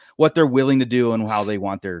and what they're willing to do and how they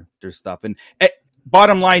want their stuff. And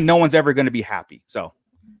bottom line, no one's ever going to be happy. So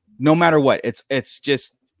no matter what, it's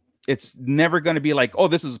never going to be like, oh,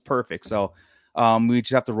 this is perfect. So we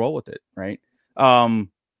just have to roll with it, right?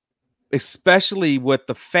 Especially with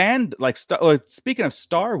the fan, like speaking of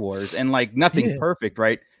Star Wars and like nothing perfect,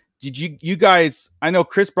 right? Did you guys? I know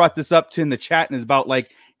Chris brought this up in the chat, and it's about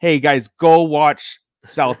like, hey guys, go watch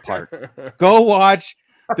South Park, go watch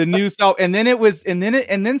the new South. And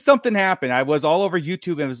then something happened. I was all over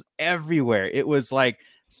YouTube, and it was everywhere. It was like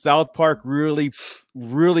South Park really,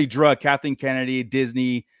 really drug Kathleen Kennedy,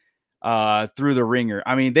 Disney, through the ringer.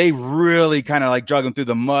 I mean, they really kind of like drug them through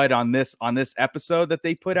the mud on this episode that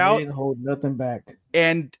they put out. They didn't hold nothing back.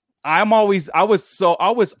 And I was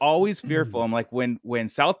always fearful. I'm like, when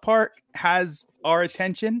South Park has our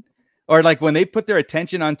attention, or like when they put their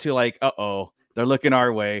attention onto like, they're looking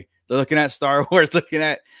our way. They're looking at Star Wars, looking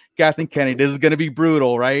at Kathleen Kennedy. This is going to be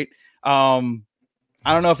brutal, right? I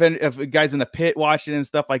don't know if guys in the pit watching and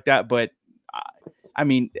stuff like that, but I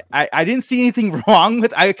mean, I didn't see anything wrong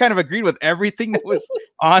with. I kind of agreed with everything that was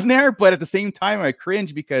on there, but at the same time, I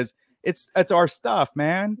cringe because it's our stuff,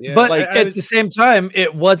 man. Yeah. But at the same time,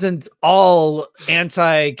 it wasn't all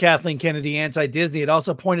anti Kathleen Kennedy, anti Disney. It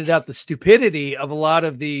also pointed out the stupidity of a lot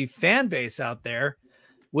of the fan base out there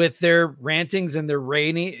with their rantings and their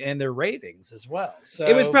rating and their ratings as well. So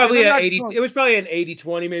it was probably an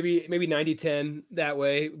 80-20, maybe 90-10 that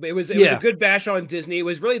way. But it was a good bash on Disney. It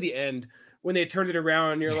was really the end when they turned it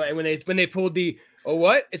around. You're like, when they pulled the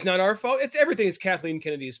it's not our fault. It's everything is Kathleen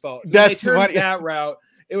Kennedy's fault. When they turned that route.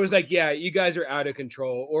 It was like, you guys are out of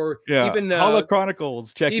control. Or even Holo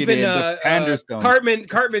Chronicles checking in. Anderstone.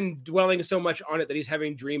 Cartman dwelling so much on it that he's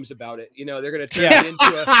having dreams about it. They're going to turn it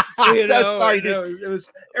into it was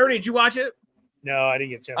Ernie. Did you watch it? No, I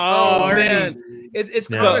didn't get a chance. Oh man, it's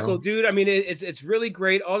comical, dude. I mean, it's really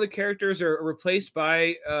great. All the characters are replaced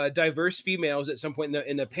by diverse females at some point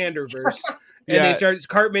in the Panderverse, and they start.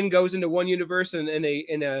 Cartman goes into one universe, and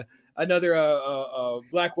another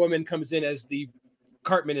black woman comes in as the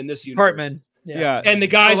Cartman in this universe. Cartman. Yeah. And the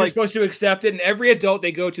guys are supposed to accept it. And every adult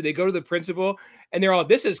they go to the principal, and they're all,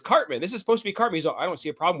 this is Cartman. This is supposed to be Cartman. He's like, I don't see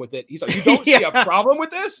a problem with it. He's like, you don't see a problem with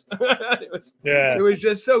this? It was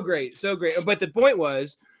just so great. So great. But the point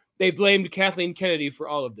was, they blamed Kathleen Kennedy for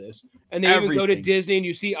all of this. And they even go to Disney, and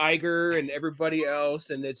you see Iger and everybody else.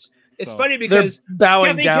 And it's funny because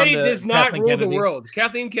Kathleen Kennedy does not rule the world.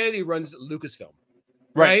 Kathleen Kennedy runs Lucasfilm.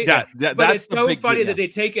 Right. But that's it's so funny that they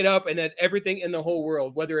take it up, and that everything in the whole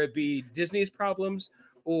world, whether it be Disney's problems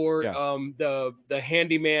or the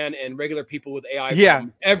handyman and regular people with AI,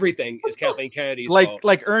 everything is Kathleen Kennedy's fault.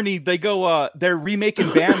 Like Ernie, they go, they're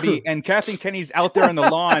remaking Bambi, and Kathleen Kennedy's out there on the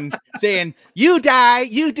lawn saying, "You die,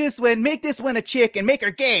 you this one, make this one a chick and make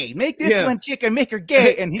her gay, make this one chick and make her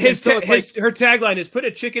gay." And her tagline is, "Put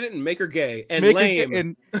a chick in it and make her gay and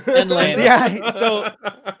lame and lame." Yeah. So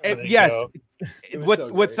yes.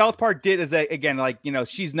 What South Park did is that, again, like,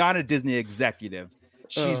 she's not a Disney executive.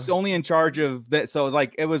 She's only in charge of that. So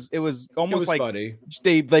like it was almost like funny.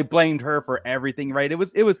 They blamed her for everything, right?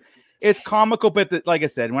 It's comical, but like I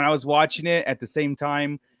said, when I was watching it at the same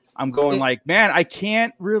time, I'm going like, man, I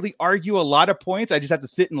can't really argue a lot of points. I just have to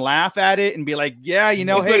sit and laugh at it and be like, yeah, you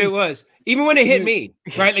know, That's what it was. Even when it hit me,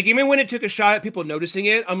 right? Like even when it took a shot at people noticing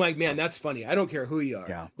it, I'm like, man, that's funny. I don't care who you are.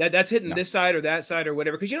 Yeah. That's hitting this side or that side or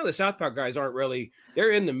whatever. Because the South Park guys aren't really.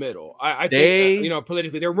 They're in the middle. I think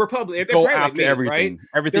politically they're Republican. They're go after like me, everything, right?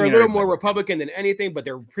 Everything. They're a little more Republican than anything, but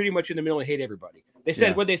they're pretty much in the middle and hate everybody. They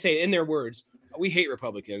said what they say in their words. We hate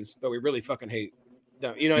Republicans, but we really fucking hate.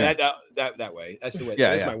 That way. That's the way.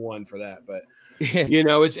 That's my one for that. But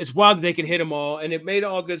it's wild that they can hit them all, and it made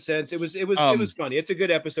all good sense. It was funny. It's a good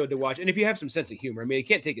episode to watch, and if you have some sense of humor, I mean, you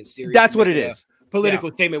can't take it serious. That's what it is.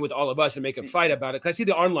 Political statement with all of us and make a fight about it. Because I see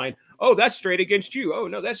the online. Oh, that's straight against you. Oh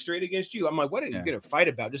no, that's straight against you. I'm like, what are you going to fight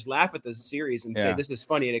about? Just laugh at the series and say this is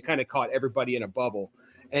funny, and it kind of caught everybody in a bubble.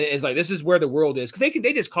 And it's like, this is where the world is. Because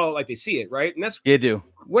they just call it like they see it, right? And that's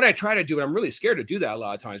what I try to do. And I'm really scared to do that a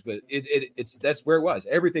lot of times. But that's where it was.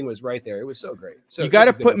 Everything was right there. It was so great. So you got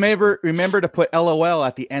to remember to put LOL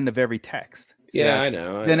at the end of every text. So I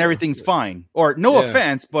know. Then everything's fine. Or no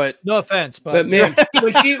offense, but man,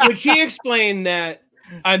 when she explained that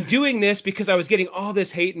I'm doing this because I was getting all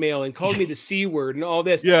this hate mail and called me the C word and all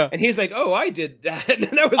this. Yeah. And he's like, oh, I did that. And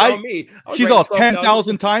that was all me. She's all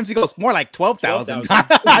 10,000 times. He goes, more like 12,000 times.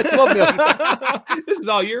 12 million. This is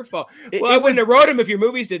all your fault. I wouldn't have wrote them if your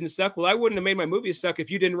movies didn't suck. Well, I wouldn't have made my movies suck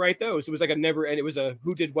if you didn't write those. It was like a never, and it was a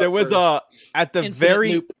who did what. There was first. At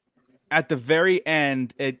the very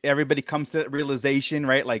end, everybody comes to that realization,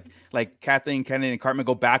 right? Like Kathleen, Kennedy, and Cartman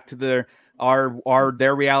go back to their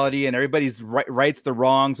reality, and everybody's rights the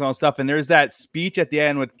wrongs and all stuff. And there's that speech at the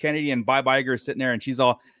end with Kennedy and Bob Iger sitting there, and she's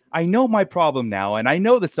all, I know my problem now, and I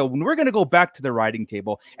know this. So when we're going to go back to the writing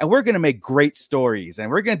table, and we're going to make great stories,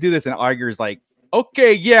 and we're going to do this. And Iger's like,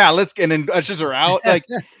 okay, yeah, let's get, and then ushers her out. Like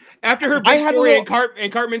after her big story,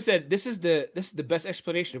 and Cartman said, this is the best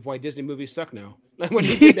explanation of why Disney movies suck now. Like when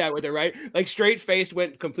he did that with her, right? Like straight faced,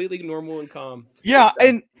 went completely normal and calm. Yeah,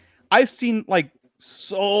 and I've seen like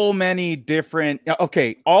so many different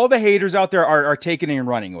all the haters out there are taking it and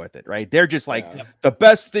running with it, right? They're just like the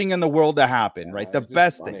best thing in the world to happen, right? The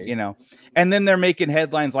best thing, and then they're making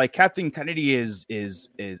headlines like Kathleen Kennedy is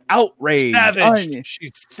outraged,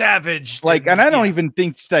 she's savage, like, and I don't even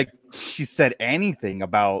think she said anything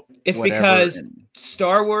about because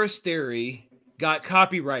Star Wars Theory got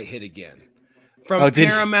copyright hit again from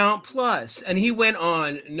Paramount Plus, and he went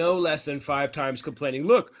on no less than 5 times complaining.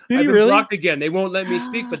 Look, I've been blocked again. They won't let me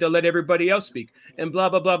speak, but they'll let everybody else speak, and blah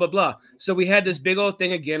blah blah blah blah. So we had this big old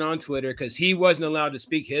thing again on Twitter because he wasn't allowed to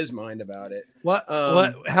speak his mind about it. What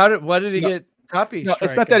did he get copy? No,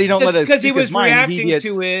 it's not that he don't let it because he was reacting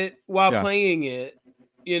to it while playing it.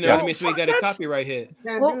 What I mean? So he got a copyright hit.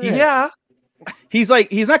 He's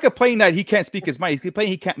like, he's not complaining that he can't speak his mind. He's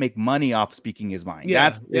complaining he can't make money off speaking his mind.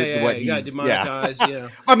 That's what he got demonetized.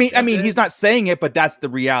 I mean, he's not saying it, but that's the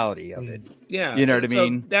reality of it. Yeah, you know what I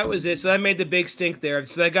mean. That was it. So that made the big stink there.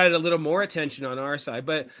 So that got it a little more attention on our side.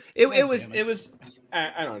 But it was.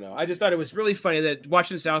 I don't know. I just thought it was really funny that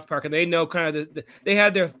watching South Park, and they know kind of they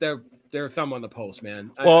had their thumb on the pulse,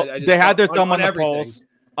 man. Well, they had their thumb on the pulse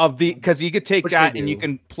of because you could take that and you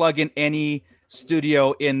can plug in any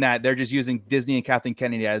studio in that. They're just using Disney and Kathleen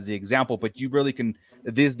Kennedy as the example, but you really can,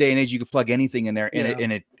 this day and age, you can plug anything in there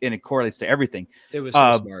and it correlates to everything. It was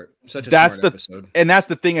so smart. Such a smart episode. And that's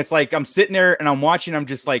the thing. It's like I'm sitting there and I'm watching, I'm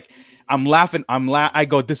just like, I'm laughing. I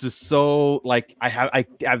go, this is so like I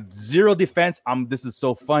have zero defense. This is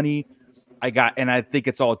so funny. And I think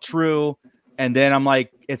it's all true. And then I'm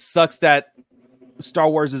like, it sucks that Star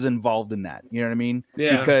Wars is involved in that. You know what I mean?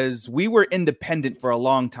 Yeah. Because we were independent for a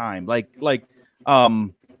long time.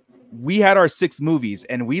 We had our 6 movies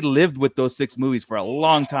and we lived with those 6 movies for a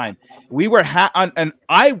long time. We were and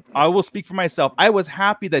I will speak for myself. I was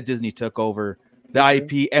happy that Disney took over the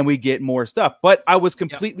IP and we get more stuff, but I was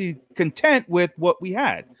completely content with what we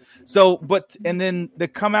had. So, and then to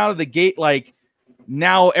come out of the gate, like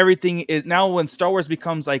now everything is now when Star Wars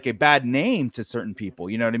becomes like a bad name to certain people,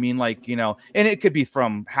 you know what I mean? Like, and it could be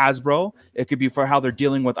from Hasbro. It could be for how they're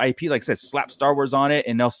dealing with IP. Like I said, slap Star Wars on it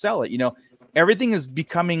and they'll sell it, Everything is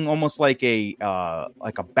becoming almost like a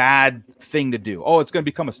bad thing to do. Oh, it's going to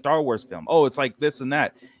become a Star Wars film. Oh, it's like this and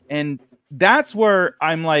that. And that's where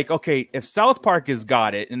I'm like, okay, if South Park has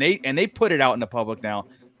got it and they put it out in the public now,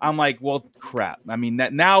 I'm like, well, crap. I mean,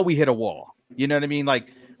 that now we hit a wall. You know what I mean?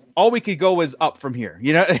 Like all we could go is up from here.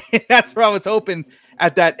 That's where I was hoping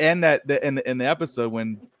at that end in the episode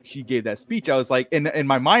when she gave that speech. I was like, in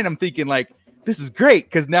my mind, I'm thinking like, this is great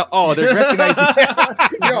because now, they're recognizing.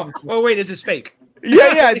 Oh wait, this is fake.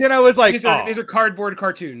 Yeah. Then I was like, these are cardboard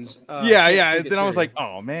cartoons. Then I was like,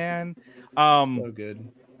 oh man, so good.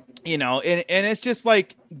 you know, and it's just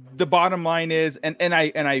like the bottom line is, and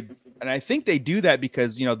I think they do that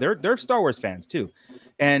because, you know, they're Star Wars fans too,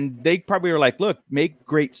 and they probably are like, look, make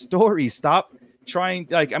great stories, stop trying,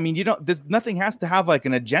 like, I mean, you don't, there's nothing has to have like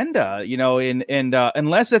an agenda, you know, and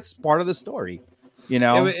unless it's part of the story, you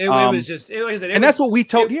know. It was just, like I said, and that's what we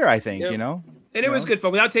told here, I think, you know. And it was good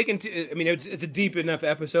fun without taking. I mean, it's a deep enough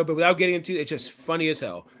episode, but without getting into it, it's just funny as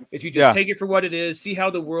hell. If you just take it for what it is, see how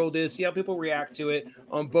the world is, see how people react to it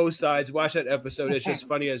on both sides. Watch that episode; it's just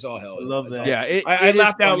funny as all hell. I love that. Yeah, I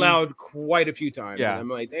laughed out loud quite a few times. Yeah, and I'm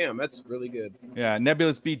like, damn, that's really good. Yeah,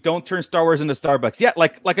 Nebulous Beat, don't turn Star Wars into Starbucks. Yeah,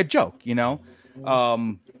 like a joke, you know.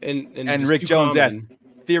 And Rick Jones,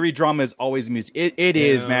 theory drama is always music. It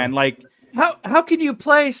is, man. Like. How can you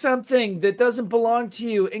play something that doesn't belong to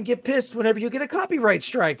you and get pissed whenever you get a copyright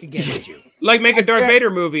strike against you? Like make a Darth Vader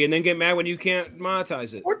movie and then get mad when you can't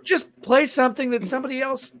monetize it, or just play something that somebody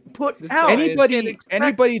else put out.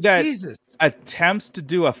 Anybody that attempts to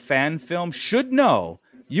do a fan film should know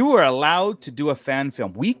you are allowed to do a fan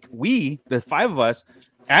film. We the five of us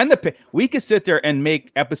and we could sit there and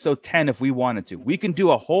make episode 10 if we wanted to. We can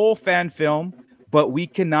do a whole fan film, but we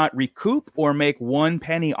cannot recoup or make 1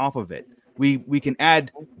 penny off of it. We can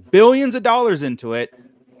add billions of dollars into it,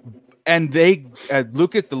 and they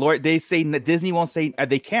Lucas, the lawyer, they say Disney won't say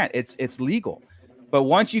they can't. It's legal. But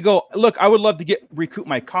once you go, look, I would love to recoup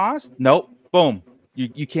my cost. Nope, boom,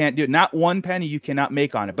 you can't do it. Not 1 penny you cannot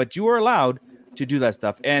make on it. But you are allowed to do that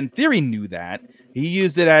stuff. And Theory knew that. He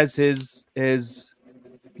used it as his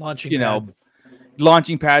launching pad.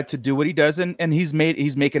 Launching pad to do what he does, and he's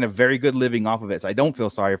making a very good living off of it. So I don't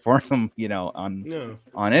feel sorry for him, you know,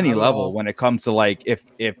 on any level when it comes to like if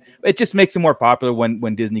it just makes him more popular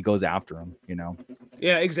when Disney goes after him, you know.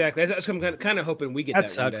 Yeah, exactly. That's what I'm kind of hoping we get that one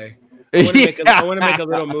sucks. day. I want to make a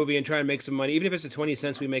little movie and try and make some money, even if it's a 20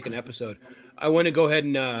 cents we make an episode. I want to go ahead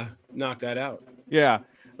and knock that out. Yeah,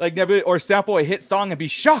 like or sample a hit song and be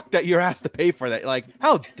shocked that you're asked to pay for that. Like,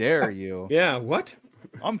 how dare you? Yeah, what?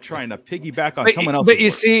 I'm trying to piggyback on someone else. But you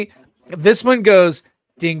see, this one goes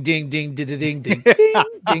ding ding ding ding ding ding ding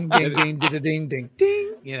ding ding ding ding ding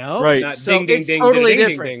ding. You know, right? Not so ding, ding, it's ding, totally ding,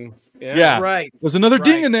 different. Ding, ding. Yeah, right. There's another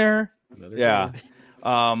ding in there. Yeah.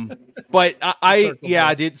 But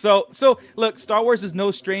I did. So look, Star Wars is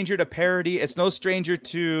no stranger to parody. It's no stranger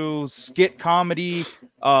to skit comedy.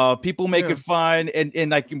 People making fun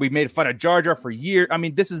and like we made fun of Jar Jar for years. I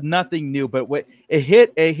mean, this is nothing new. But it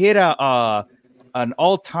hit an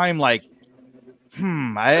all-time like a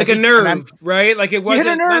nerve, right? Like it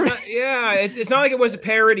wasn't. Yeah, it's not like it was a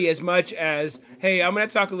parody as much as, hey, I'm going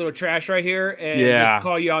to talk a little trash right here and just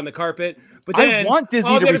call you on the carpet. But then I want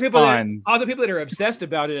Disney to respond. All the people that are obsessed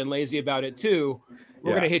about it and lazy about it too,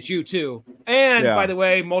 we're going to hit you too. And by the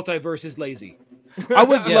way, multiverse is lazy. I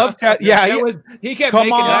would love to. Yeah, he kept making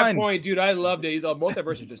that point, dude. I loved it. He's all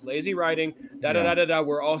multiverse is just lazy writing.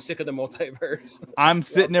 We're all sick of the multiverse. I'm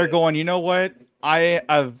sitting there going, you know what?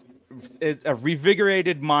 It's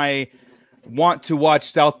revigorated my want to watch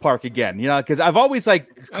South Park again, you know, because I've always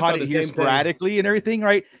like caught it here sporadically and everything,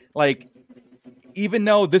 right? Like, even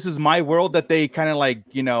though this is my world that they kind of like,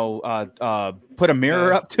 you know, put a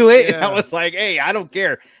mirror up to it, and I was like, hey, I don't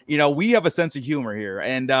care, you know, we have a sense of humor here,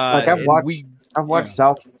 and like I've watched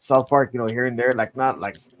South Park, you know, here and there, like not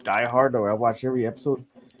like Die Hard, or I watch every episode.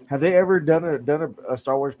 Have they ever done a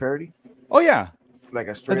Star Wars parody? Oh yeah. Like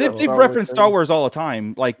a straight they've referenced Star Wars all the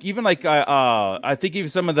time. Like even like I think even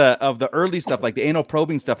some of the early stuff, like the anal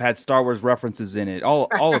probing stuff, had Star Wars references in it all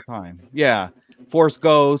the time. Yeah, Force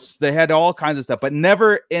Ghosts, they had all kinds of stuff, but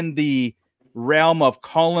never in the realm of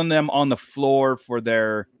calling them on the floor for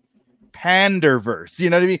their panderverse. You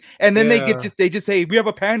know what I mean? And then they just say we have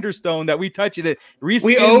a pander stone that we touch it. We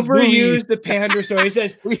overuse the pander stone. He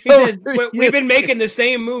says we've been making the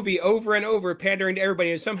same movie over and over, pandering to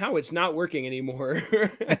everybody, and somehow it's not working anymore.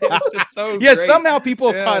 It's just so great. Somehow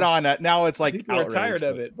people have caught on that. Now it's like people are tired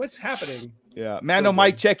of it. What's happening? Yeah, Mando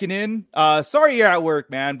Mike checking in. Sorry you're at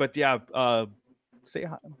work, man, but say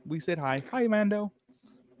hi. We said hi. Hi, Mando.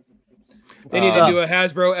 They need to do a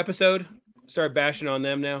Hasbro episode. Start bashing on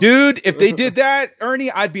them now, dude. If they did that,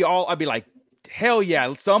 Ernie, I'd be like, hell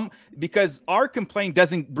yeah. Because our complaint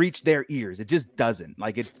doesn't reach their ears. It just doesn't.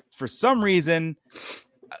 Like it for some reason.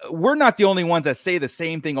 We're not the only ones that say the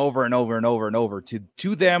same thing over and over and over and over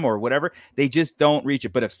to them or whatever. They just don't reach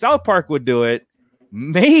it. But if South Park would do it,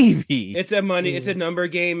 maybe it's a number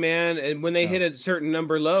game, man. And when they hit a certain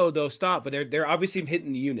number low, they'll stop. But they're obviously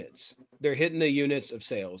hitting the units. They're hitting the units of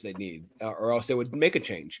sales they need, or else they would make a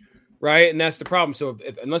change. Right, and that's the problem. So,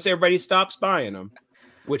 unless everybody stops buying them,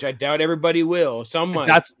 which I doubt everybody will, some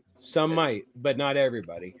might, but not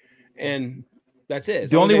everybody. And That's it.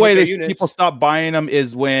 The only way people stop buying them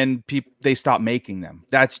is when they stop making them.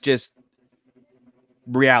 That's just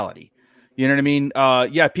reality. You know what I mean?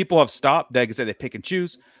 Yeah, people have stopped. Like I said, they pick and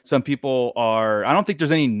choose. Some people are. I don't think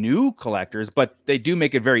there's any new collectors, but they do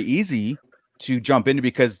make it very easy to jump into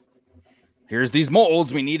because here's these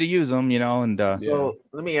molds. We need to use them. And so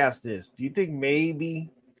let me ask this: do you think maybe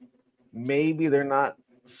they're not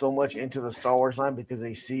so much into the Star Wars line because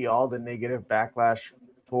they see all the negative backlash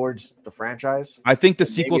towards the franchise? I think the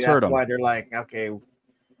sequels hurt them. Why they're like, okay,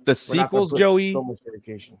 the sequels, Joey. So much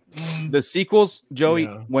dedication. The sequels, Joey,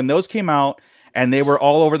 when those came out and they were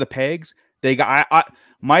all over the pegs, they got.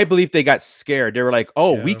 My belief, they got scared. They were like,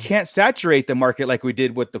 "Oh, we can't saturate the market like we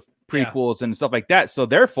did with the prequels and stuff like that." So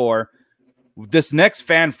therefore, this next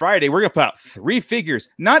Fan Friday, we're gonna put out 3 figures,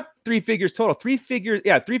 not 3 figures total, 3 figures,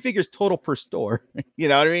 3 figures total per store. You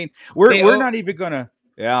know what I mean? We're not even gonna.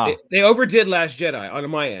 Yeah, they overdid Last Jedi on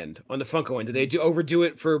my end, on the Funko end. Did they overdo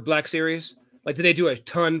it for Black Series? Like, did they do a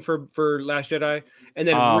ton for Last Jedi and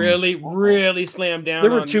then really slam down?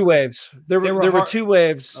 There were 2 waves. There were 2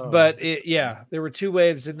 waves, but there were 2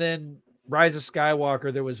 waves, and then Rise of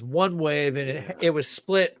Skywalker. There was 1 wave, and it was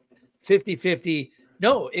split 50-50.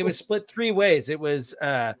 No, it was split 3 ways. It was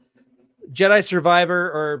Jedi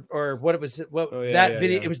Survivor or what it was. It was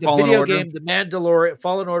the Fallen video Order. game, The Mandalorian,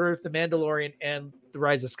 Fallen Order, The Mandalorian, and The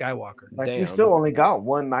Rise of Skywalker. Like we still only got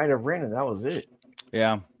 1 Night of Ren, and that was it.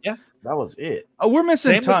 Yeah. That was it. Oh, we're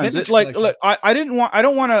missing tons. It's like, look, I don't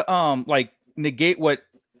want to negate what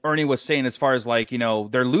Ernie was saying as far as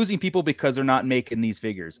they're losing people because they're not making these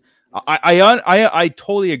figures. I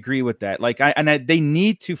totally agree with that. They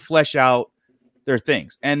need to flesh out their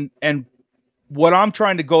things. And what I'm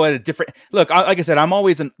trying to go at a different look. Like I said, I'm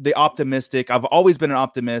always the optimistic. I've always been an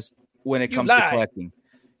optimist when it comes to collecting.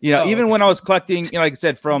 Even when I was collecting, like I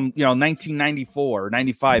said, from 1994 or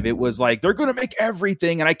 95, it was like they're going to make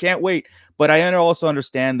everything, and I can't wait. But I also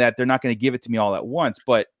understand that they're not going to give it to me all at once.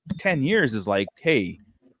 But 10 years is like, hey,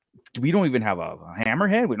 we don't even have a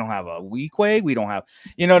Hammerhead, we don't have a Weequay, we don't have,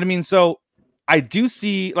 you know what I mean? So I do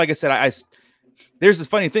see, like I said, there's this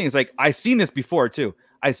funny thing. It's like I've seen this before too.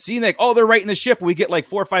 I've seen they're writing the ship. We get like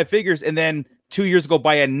 4 or 5 figures, and then 2 years go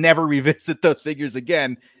by and never revisit those figures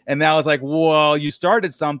again. And now it's like, well, you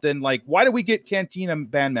started something. Like, why do we get Cantina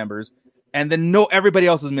band members and then everybody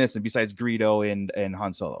else is missing besides Greedo and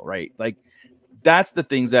Han Solo, right? Like, that's the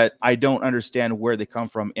things that I don't understand where they come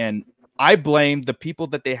from. And I blame the people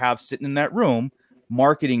that they have sitting in that room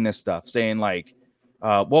marketing this stuff, saying like,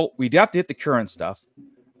 well, we have to hit the current stuff.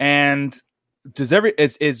 And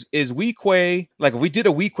is Weequay, like if we did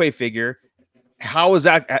a Weequay figure, how is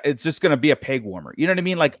that? It's just going to be a peg warmer. You know what I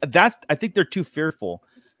mean? Like I think they're too fearful.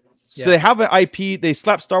 So they have an IP, they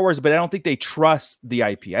slap Star Wars, but I don't think they trust the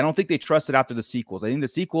IP. I don't think they trust it after the sequels. I think the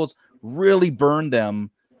sequels really burned them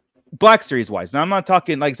Black Series wise. Now I'm not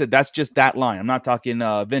talking, like I said, that's just that line. I'm not talking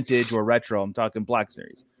vintage or retro. I'm talking Black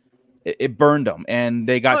Series. It burned them and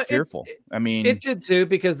they got fearful. I mean, it did too,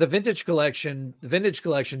 because the vintage collection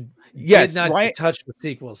yes, did not get touched with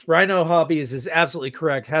sequels. Rhino Hobbies is absolutely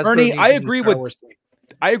correct. Ernie, I agree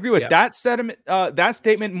with that sentiment, that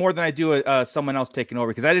statement more than I do someone else taking over,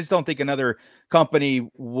 because I just don't think another company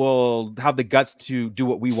will have the guts to do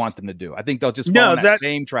what we want them to do. I think they'll just fall in that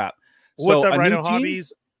same trap. What's up, Rhino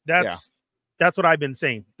Hobbies? That's what I've been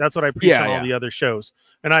saying. That's what I preach on all the other shows.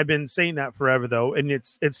 And I've been saying that forever, though. And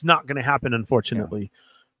it's not going to happen, unfortunately.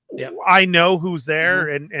 Yeah. I know who's there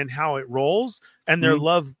and how it rolls, and their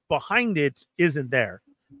love behind it isn't there.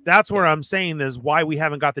 That's where I'm saying is why we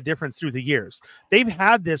haven't got the difference through the years. They've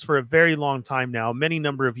had this for a very long time now, many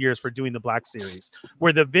number of years for doing the Black Series,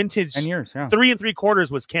 where the vintage 3 3/4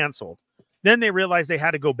 was canceled. Then they realized they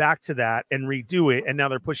had to go back to that and redo it. And now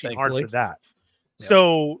they're pushing hard for that. Yeah.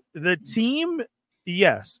 So the team,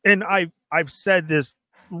 yes. And I've said this,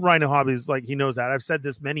 Rhino Hobbies, like he knows that. I've said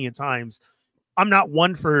this many a times. I'm not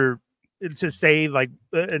one to say like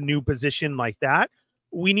a new position like that.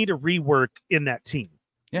 We need a rework in that team.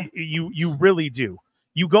 Yeah, you really do.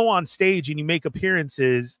 You go on stage and you make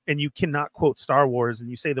appearances and you cannot quote Star Wars and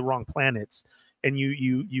you say the wrong planets and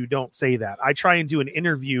you don't say that. I try and do an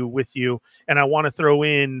interview with you and I want to throw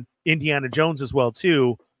in Indiana Jones as well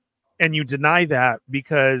too, and you deny that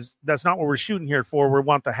because that's not what we're shooting here for. We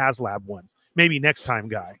want the HasLab one. Maybe next time,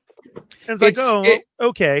 guy. And it's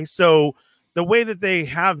okay. So the way that they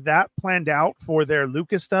have that planned out for their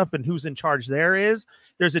Lucas stuff and who's in charge there's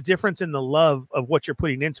a difference in the love of what you're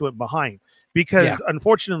putting into it behind, because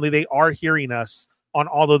unfortunately they are hearing us on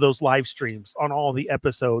all of those live streams, on all the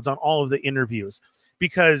episodes, on all of the interviews,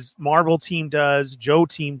 because Marvel team does, Joe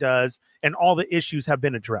team does, and all the issues have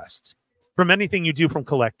been addressed from anything you do from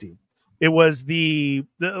collecting. It was the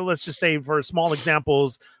let's just say for small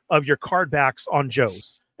examples of your card backs on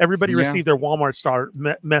Joe's. Everybody received their Walmart star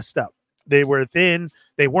messed up. They were thin.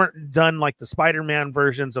 They weren't done like the Spider-Man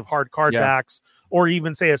versions of hard card backs, or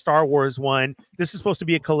even say a Star Wars one. This is supposed to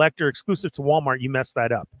be a collector exclusive to Walmart. You messed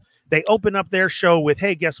that up. They open up their show with,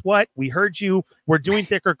 hey, guess what? We heard you. We're doing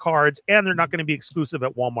thicker cards, and they're not going to be exclusive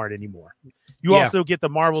at Walmart anymore. You also get the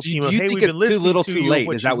Marvel team of, hey, we've been listening too little, to too you. late.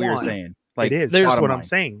 Is that what you're saying? Like, it is. That's what I'm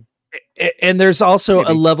saying. And there's also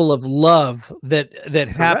a level of love that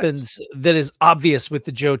happens that is obvious with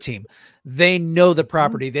the Joe team. They know the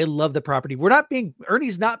property. They love the property.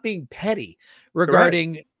 Ernie's not being petty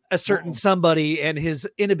regarding a certain somebody and his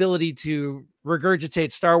inability to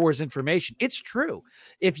regurgitate Star Wars information. It's true.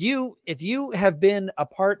 If you have been a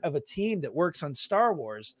part of a team that works on Star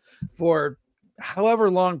Wars for however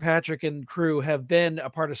long Patrick and crew have been a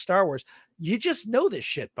part of Star Wars, you just know this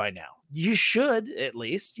shit by now. You should, at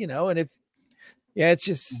least, and if it's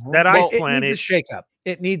just that ice planet. It needs a shakeup.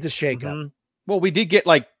 It needs a shakeup. Well, we did get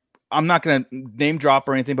I'm not going to name drop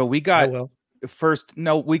or anything, but we got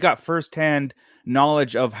we got firsthand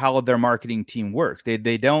knowledge of how their marketing team works.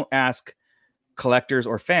 They don't ask collectors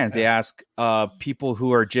or fans. They ask people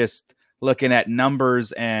who are just looking at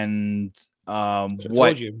numbers and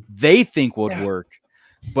what they think would work.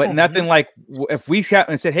 But nothing like if we sat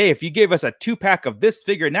and said, hey, if you gave us a 2-pack of this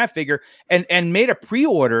figure and that figure and made a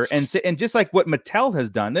pre-order and just like what Mattel has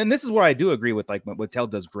done, and this is where I do agree with like what Mattel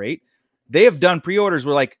does great. They have done pre-orders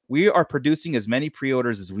where like we are producing as many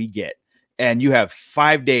pre-orders as we get, and you have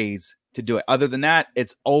 5 days to do it. Other than that,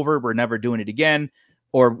 it's over. We're never doing it again.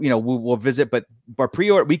 Or we'll visit, but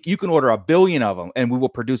pre-order you can order 1 billion of them and we will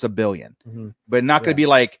produce 1 billion. But not going to be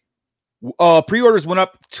like pre-orders went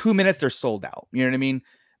up 2 minutes, they're sold out. You know what I mean?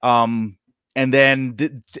 And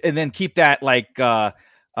then keep that like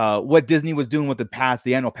what Disney was doing with the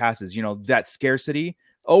annual passes, that scarcity.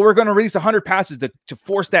 Oh, we're going to release 100 passes to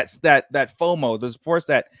force that FOMO, to force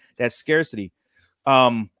that scarcity.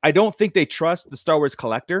 I don't think they trust the Star Wars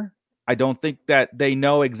collector. I don't think that they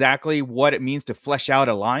know exactly what it means to flesh out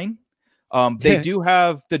a line. They do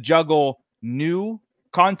have to juggle new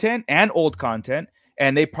content and old content,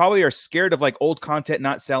 and they probably are scared of like old content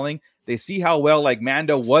not selling. They see how well like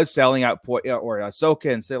Mando was selling out or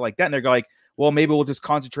Ahsoka and say like that, and they're like, well, maybe we'll just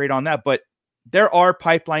concentrate on that. But there are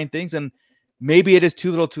pipeline things, and maybe it is too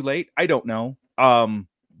little, too late. I don't know.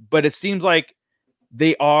 But it seems like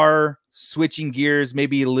they are switching gears,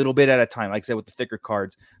 maybe a little bit at a time. Like I said, with the thicker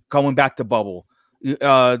cards, going back to Bubble,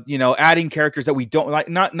 adding characters that we don't like,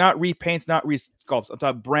 not repaints, not resculpts. I'm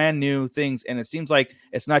talking brand new things, and it seems like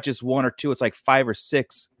it's not just 1 or 2; it's like 5 or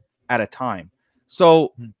 6 at a time.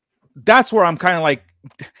 So that's where I'm kind of like,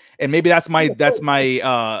 and maybe that's my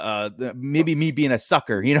maybe me being a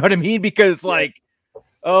sucker. You know what I mean? Because like,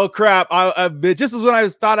 oh crap! Just when I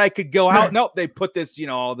thought I could go out, nope, they put this,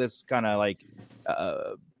 all this kind of like,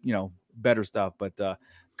 better stuff. But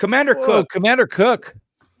Commander Cook.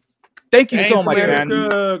 Thank you so much, man.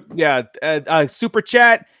 Cook. Yeah, super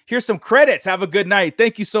chat. Here's some credits. Have a good night.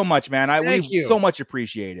 Thank you so much, man. Thank you. So much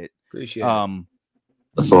appreciate it. Appreciate it.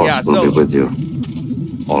 The force will be with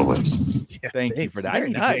you always. Thank you for that.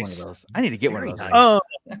 Very I need to get one of those.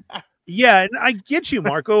 Yeah, and I get you,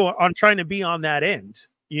 Marco, on trying to be on that end.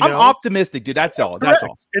 I'm optimistic, dude. That's all. That's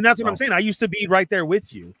all. And that's what I'm saying. I used to be right there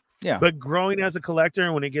with you. Yeah. But growing as a collector,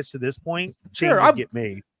 and when it gets to this point, changes get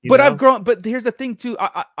made. I've grown. But here's the thing, too.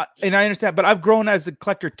 I understand. But I've grown as a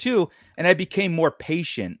collector too, and I became more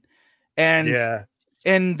patient. And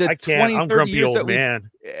in the 20, I'm 30 grumpy years old that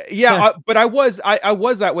man. But I was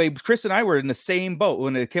that way. Chris and I were in the same boat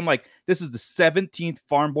when it came like this is the 17th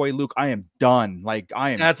Farm Boy Luke. I am done. Like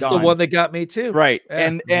I am. That's done. the one that got me too. Right.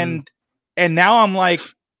 Yeah. And now I'm like.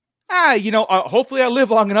 Hopefully I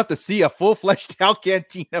live long enough to see a full-fledged out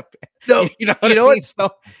Cantina. No,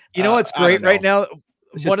 what's great right now?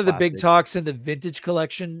 One of the plastic. big talks in the vintage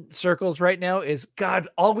collection circles right now is, God,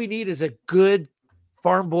 all we need is a good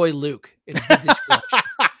Farm Boy Luke in vintage collection.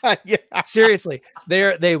 Yeah, seriously,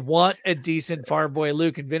 they want a decent Farm Boy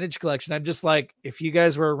Luke in vintage collection. I'm just like, if you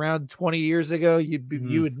guys were around 20 years ago,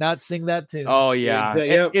 you would not sing that tune. Oh yeah,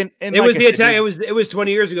 and it was the attack. It was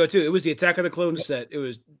 20 years ago too. It was the Attack of the Clones set. It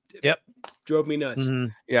was. Yep, drove me nuts.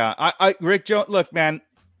 Yeah, Rick Jones. Look, man,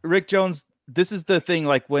 Rick Jones. This is the thing.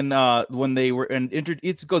 Like when they were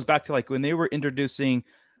it goes back to like when they were introducing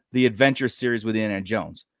the Adventure series with Indiana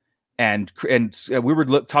Jones. And we were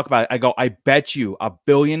talk about it. I go, I bet you $1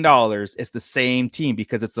 billion it's the same team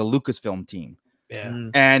because it's the Lucasfilm team. Yeah.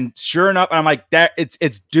 And sure enough, I'm like that.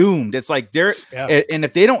 It's doomed. It's like and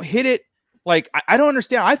if they don't hit it, like I don't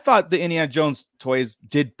understand. I thought the Indiana Jones toys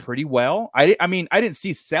did pretty well. I mean, I didn't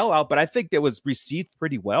see sellout, but I think it was received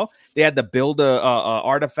pretty well. They had to build a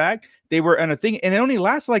artifact. They were on a thing, and it only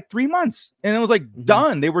lasted like 3 months, and it was like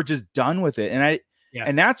done. They were just done with it,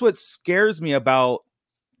 and that's what scares me about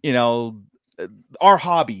our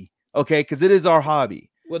hobby. Okay, because it is our hobby.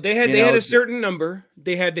 Well, they had a certain number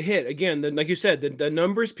they had to hit. Again, like you said, the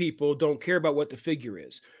numbers people don't care about what the figure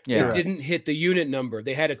is. Yeah. It didn't hit the unit number.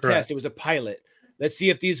 They had a test. It was a pilot. Let's see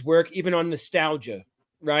if these work, even on nostalgia,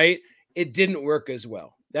 right? It didn't work as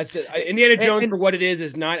well. That's it. Indiana Jones, for what it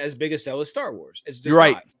is not as big a sell as Star Wars. It's just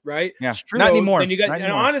not, right? Yeah, not anymore. And you got,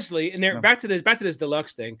 and honestly, and there back to this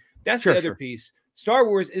deluxe thing. That's the other piece. Star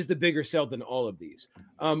Wars is the bigger sell than all of these.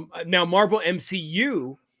 Now Marvel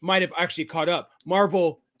MCU might have actually caught up.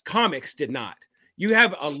 Marvel Comics did not. You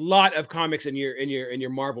have a lot of comics in your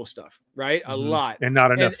Marvel stuff, right? A lot, and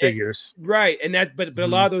not enough figures, right? And that, but a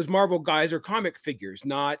lot of those Marvel guys are comic figures,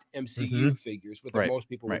 not MCU figures, what most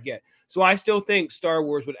people would get. So I still think Star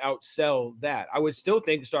Wars would outsell that. I would still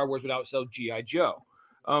think Star Wars would outsell G.I. Joe.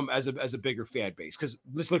 As a bigger fan base, because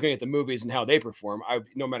just looking at the movies and how they perform,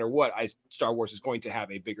 no matter what, Star Wars is going to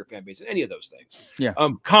have a bigger fan base than any of those things. Yeah.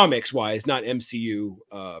 Comics wise, not MCU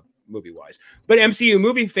movie wise, but MCU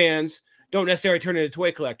movie fans don't necessarily turn into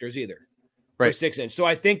toy collectors either. Right. 6-inch. So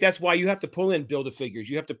I think that's why you have to pull in Build-A-Figures.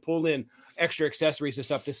 You have to pull in extra accessories and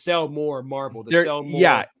stuff to sell more Marvel, sell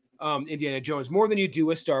more. Indiana Jones more than you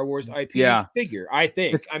do a Star Wars IP figure. I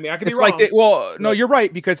think. I mean, I could be wrong. No, you're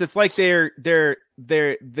right, because it's like they have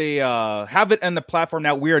it on the platform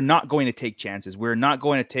now. We are not going to take chances. We're not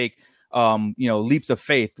going to take leaps of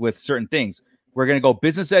faith with certain things. We're going to go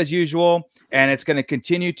business as usual, and it's going to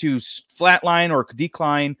continue to flatline or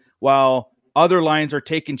decline while other lines are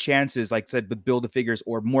taking chances, like I said, with Build-A-Figures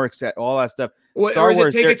or more all that stuff. Or is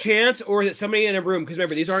it take a chance, or is it somebody in a room? Because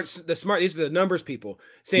remember, these aren't the smart; these are the numbers people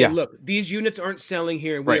saying, "Look, these units aren't selling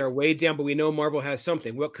here, and we are way down, but we know Marvel has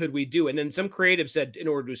something. What could we do?" And then some creative said, in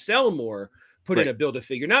order to sell more, put in a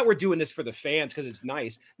Build-A-Figure. Not we're doing this for the fans because it's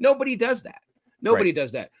nice. Nobody does that. Nobody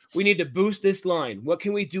does that. We need to boost this line. What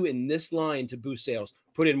can we do in this line to boost sales?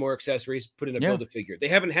 Put in more accessories. Put in a Build-A-Figure. They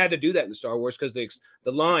haven't had to do that in Star Wars because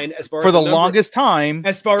the line, as far for as the longest time,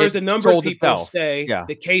 as far as the numbers people say,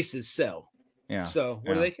 the cases sell. Yeah. So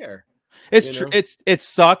what do they care? It's true. It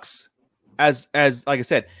sucks as like I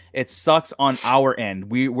said, it sucks on our end.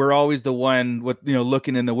 We're always the one with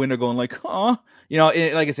looking in the window going like, like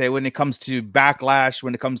I say, when it comes to backlash,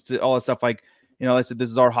 when it comes to all that stuff, like like I said, this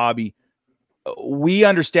is our hobby. We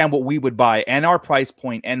understand what we would buy and our price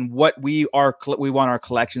point and what we want our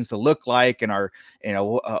collections to look like and our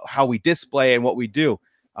how we display and what we do.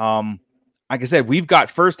 Like I said, we've got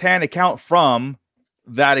firsthand account from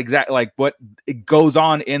that exact, like what it goes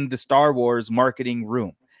on in the Star Wars marketing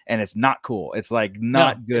room, and it's not cool. It's like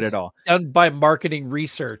not good at all. Done by marketing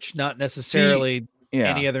research, not necessarily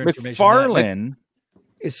any other information. McFarlane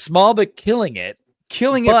is small, but killing it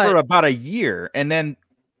for about a year, and then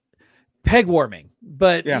peg warming.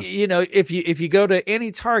 But if you go to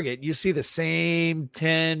any Target, you see the same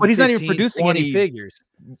 10, but he's 15, not even producing 20 any figures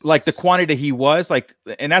like the quantity he was like,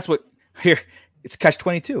 and that's what here it's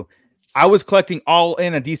catch-22. I was collecting all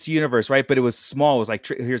in a DC universe, right? But it was small. It was like,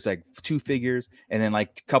 here's like 2 figures, and then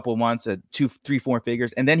like a couple of months, 2, 3, 4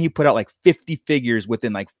 figures. And then he put out like 50 figures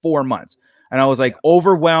within like 4 months. And I was like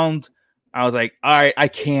overwhelmed. I was like, all right, I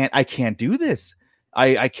can't do this.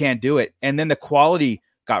 I can't do it. And then the quality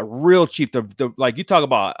got real cheap. The like you talk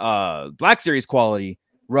about Black Series quality,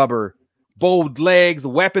 rubber, bowed legs, the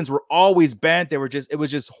weapons were always bent. It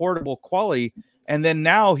was just horrible quality. And then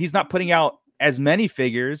now he's not putting out as many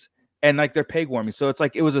figures. And like they're peg warming, so it's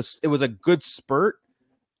like it was a good spurt.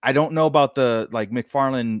 I don't know about the like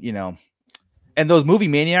McFarlane, and those Movie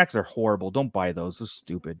Maniacs are horrible. Don't buy those; they're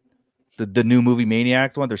stupid. The new Movie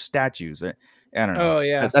Maniacs one, they're statues. I don't know. Oh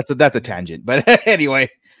yeah, that's a tangent. But anyway,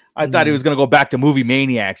 I thought he was gonna go back to Movie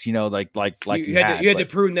Maniacs. You had to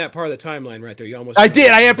prune that part of the timeline right there. You almost. I did.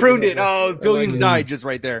 I had pruned it. Oh, billions died just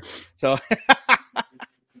right there. So.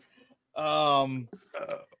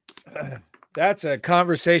 That's a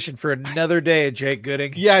conversation for another day, Jake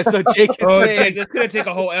Gooding. Yeah, so Jake is saying it's gonna take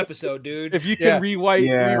a whole episode, dude. If you can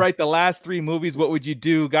rewrite the last 3 movies, what would you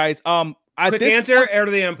do, guys? Quick answer: Heir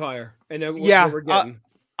to the Empire. And then what we're getting.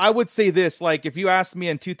 I would say this: like, if you asked me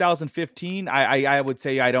in 2015, I would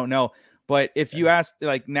say I don't know. But if you asked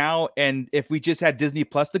like now, and if we just had Disney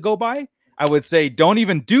Plus to go by, I would say don't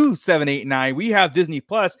even do 7, 8, 9. We have Disney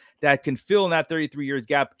Plus that can fill in that 33 years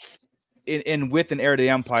gap. In with an Heir to the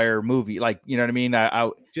Empire movie, like, you know what I mean?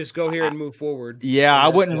 I just go here and move forward. Yeah, I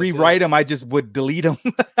wouldn't rewrite them. I just would delete them.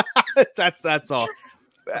 That's all.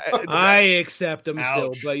 I accept them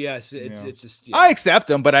still, but yes, it's just. Yeah. I accept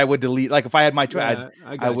them, but I would delete. Like if I had my choice,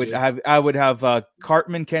 I would have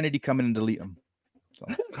Cartman Kennedy come in and delete them. So.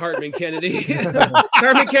 Cartman Kennedy.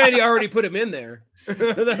 Cartman Kennedy already put him in there.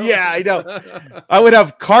 Yeah, I know. I would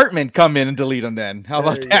have Cartman come in and delete them. Then how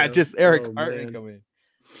about that? Go. Just Eric Cartman come in.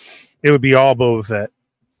 It would be all Boba Fett.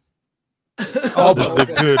 All the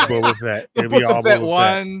good Boba Fett. It'd be all Boba Fett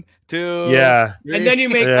 1, 2. Yeah. And then you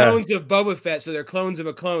make clones of Boba Fett, so they're clones of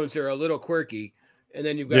a clone, so they're a little quirky. And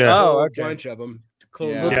then you've got a whole bunch of them.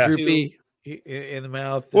 Little droopy in the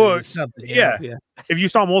mouth. Well, something. Yeah. If you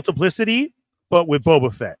saw Multiplicity, but with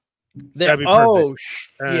Boba Fett. That'd be perfect.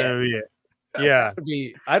 Yeah.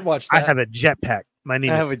 I'd watch that. I have a jetpack. My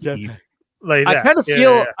name is Steve. Like I kind of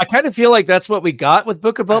feel I kind of feel like that's what we got with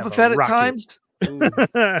Book of Boba Fett at times. 5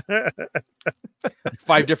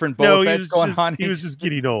 different Boba Fetts going on. He was just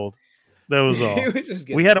getting old. That was all.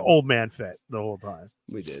 We had an old man Fett the whole time.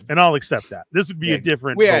 We did. And I'll accept that. This would be a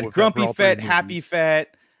different. We had Grumpy Fett, Happy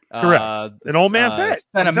Fett. Correct. An old man Fett.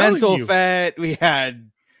 Sentimental Fett. We had.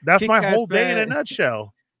 That's my whole day in a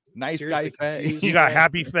nutshell. Nice guy Fett. You got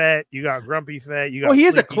Happy Fett. You got Grumpy Fett. You got. Well, he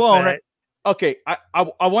is a clone, Fett. right? Okay, I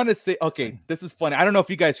want to say, okay, this is funny. I don't know if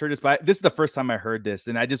you guys heard this, but this is the first time I heard this,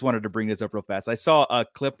 and I just wanted to bring this up real fast. I saw a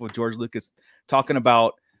clip of George Lucas talking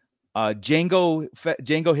about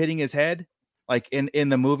Django hitting his head, like in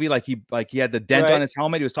the movie, like he had the dent on his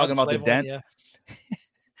helmet. He was talking about the dent,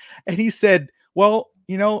 and he said, "Well,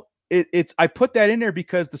 you know, it's I put that in there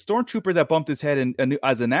because the stormtrooper that bumped his head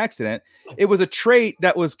as an accident, it was a trait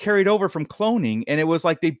that was carried over from cloning, and it was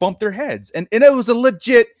like they bumped their heads, and it was a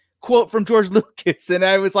legit." Quote from George Lucas, and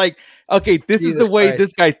I was like, okay, this is the way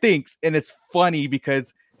this guy thinks, and it's funny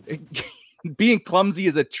because being clumsy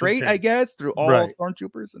is a trait, I guess, through all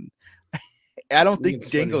stormtroopers, and I don't think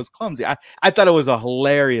Django's clumsy. I thought it was a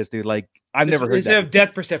hilarious, dude. Like I've never heard instead of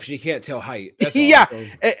depth perception, you can't tell height. That's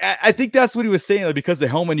I think that's what he was saying, like, because the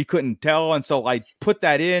helmet you couldn't tell, and so I put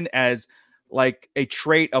that in as like a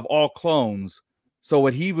trait of all clones. So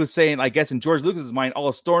what he was saying, I guess in George Lucas's mind,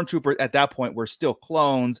 all stormtroopers at that point were still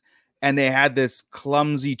clones, and they had this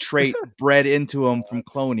clumsy trait bred into them from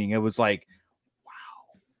cloning. It was like, wow.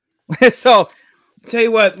 So, tell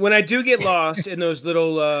you what, when I do get lost in those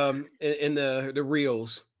little in the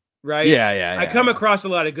reels, right? Yeah. I come across a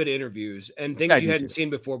lot of good interviews and things you hadn't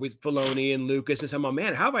seen before with Filoni and Lucas, and some. Oh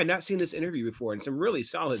man, how have I not seen this interview before? And some really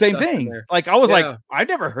solid. Same stuff thing. In there. Like I was like, I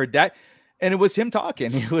never heard that. And it was him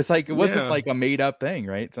talking. It was like, it wasn't like a made up thing,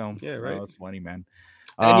 right? So it's funny, man.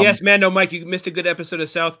 And yes, man, no, Mike, you missed a good episode of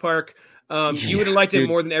South Park. You would have liked it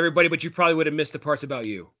more than everybody, but you probably would have missed the parts about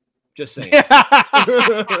you. Just saying. Yeah.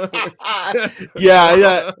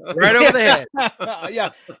 Right over the head. Yeah.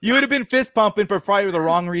 You would have been fist pumping for probably the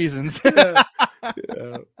wrong reasons.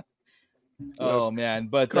 Oh man.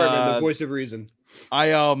 But Cartman, the voice of reason.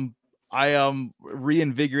 I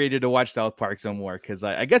reinvigorated to watch South Park some more because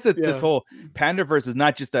I guess this whole Pandaverse is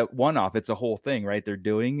not just that one-off; it's a whole thing, right? They're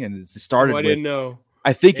doing, and it started. I didn't know.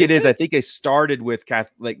 I think it is. I think it started with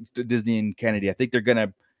Disney and Kennedy. I think they're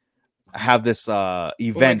gonna have this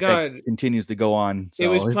event that continues to go on. So it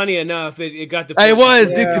was plenty enough. It got the. It was,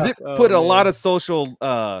 dude, because it put a lot of social.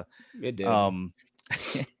 It did.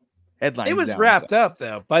 Headlines. It was wrapped up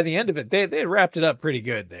though. By the end of it, they wrapped it up pretty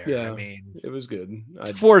good there. Yeah, I mean, it was good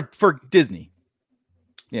for Disney,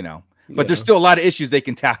 you know. But there's still a lot of issues they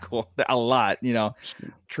can tackle. A lot, you know.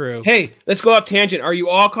 True. Hey, let's go off tangent. Are you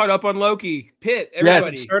all caught up on Loki? Pitt,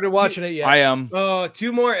 everybody. Yes, started watching it yet. I am.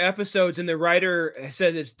 2 more episodes, and the writer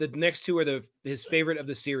said it's the next 2 are his favorite of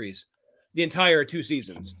the series, the entire 2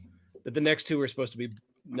 seasons. That the next 2 are supposed to be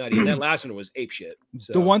nutty. And that last one was ape shit.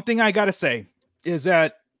 So. The one thing I gotta say is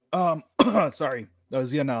that sorry, that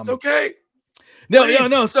was it's okay.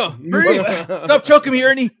 No. So stop choking me,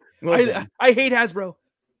 Ernie. I hate Hasbro.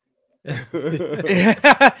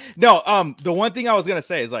 No, the one thing I was gonna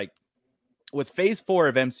say is like with phase 4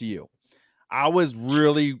 of MCU, I was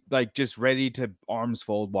really like just ready to arms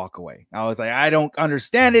fold, walk away. I was like, I don't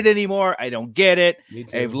understand it anymore. I don't get it.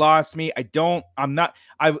 They've lost me.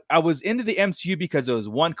 I was into the MCU because it was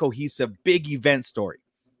one cohesive big event story.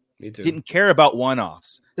 Me too. Didn't care about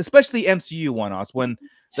one-offs, especially MCU one-offs when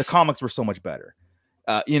the comics were so much better.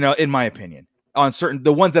 In my opinion, on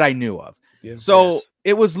the ones that I knew of. Yeah, so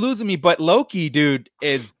it was losing me, but Loki, dude,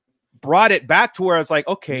 brought it back to where I was like,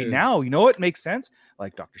 okay, now you know what makes sense.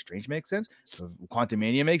 Like Doctor Strange makes sense.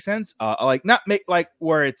 Quantumania makes sense.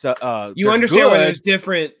 Where it's you understand where there's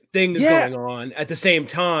different things going on at the same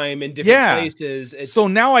time in different places. So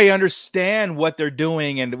now I understand what they're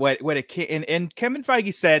doing and what it and Kevin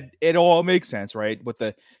Feige said it all makes sense, right? With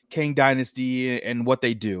the Kang Dynasty and what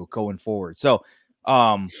they do going forward. So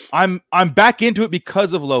I'm back into it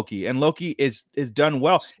because of Loki, and Loki is done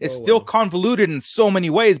well. It's still convoluted in so many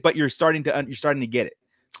ways, but you're starting to get it,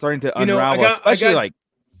 starting to unravel.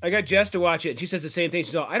 I got Jess to watch it, and she says the same thing.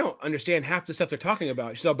 She's all, I don't understand half the stuff they're talking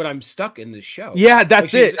about. She's all, but I'm stuck in this show. Yeah,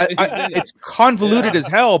 that's it. It's convoluted as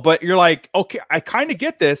hell, but you're like, okay, I kind of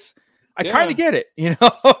get this. I kind of get it,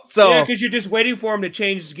 So yeah, because you're just waiting for him to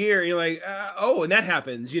change gear. And you're like, and that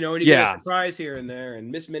happens, and you get a surprise here and there.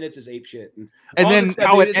 And Miss Minutes is ape shit, and then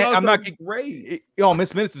how it. I'm not great.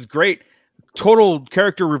 Miss Minutes is great. Total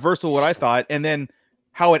character reversal, what I thought, and then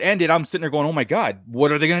how it ended. I'm sitting there going, oh my god,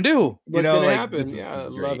 what are they gonna do? What's gonna happen? Yeah,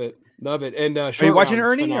 love it. And are you watching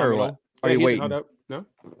Ernie or what? Are you waiting? No,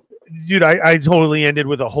 dude, I totally ended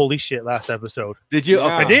with a holy shit last episode. Did you? Yeah.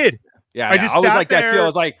 Okay. I did. Yeah, I just was sat like there, that too. I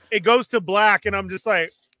was like, it goes to black, and I'm just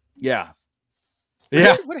like, yeah.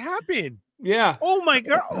 What happened? Yeah. Oh my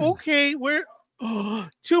god. Okay, we're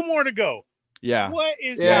 2 more to go. Yeah. What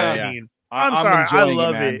is happening? Yeah. I'm sorry. I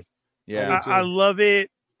love it. Yeah, I love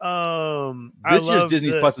it. This year's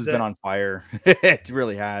Disney Plus has been on fire. It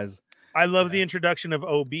really has. I love the introduction of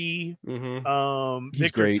OB. Mm-hmm.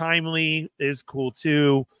 Victor great. Timely is cool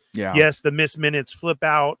too. Yeah. Yes, the Miss Minutes flip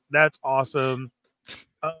out. That's awesome.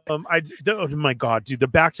 Oh my god, dude, the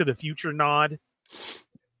Back to the Future nod,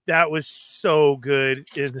 that was so good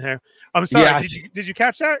in there. I'm sorry, did you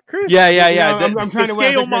catch that, Chris? Yeah. I'm trying to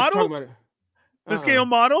scale model. The scale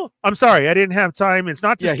model. I'm sorry, I didn't have time. It's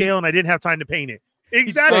not to scale, and I didn't have time to paint it.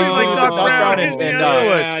 Exactly like Doc Brown and the other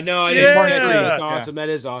one. Yeah, no, I didn't. That's awesome. That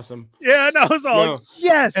is awesome. Yeah, no, it's all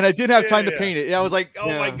yes. And I didn't have time to paint it. I was like, oh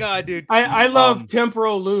my god, dude. I love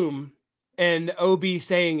Temporal Loom and OB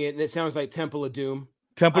saying it, and it sounds like Temple of Doom.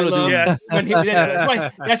 Temple of Doom. Yes.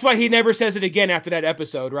 That's why he never says it again after that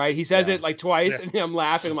episode, right? He says it like twice, and I'm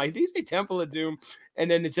laughing. I'm like, did he say Temple of Doom?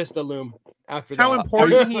 And then it's just the loom after that. How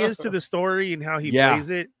important he is to the story and how he plays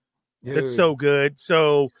it. Dude. It's so good.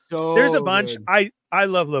 So there's a bunch. Good. I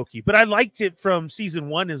love Loki, but I liked it from season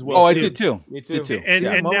 1 as well. Oh, I did too. Me too.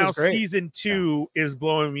 And now season 2 is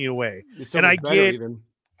blowing me away. And I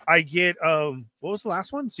get what was the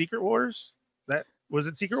last one? Secret Wars? Was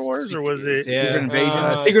it Secret Wars or was it Secret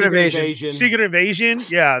Invasion? Secret Invasion. Secret Invasion.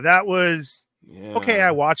 Yeah, that was okay.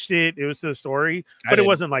 I watched it. It was the story, but it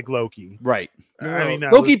wasn't like Loki. Right. No. I mean,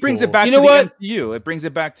 Loki brings it back to the MCU. It brings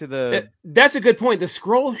it back to the. That's a good point. The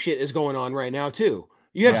Skrull shit is going on right now too.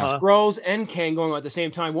 You have Skrulls and Kang going on at the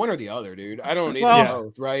same time, one or the other, dude. I don't need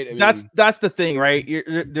both, right? I mean, that's the thing, right?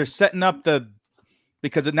 They're setting up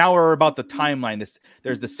because now we're about the timeline.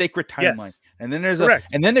 There's the sacred timeline, and then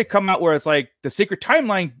and then they come out where it's like the sacred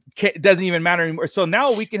timeline doesn't even matter anymore. So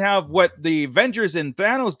now we can have what the Avengers and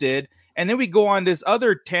Thanos did, and then we go on this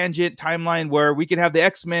other tangent timeline where we can have the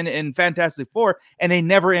X-Men and Fantastic Four, and they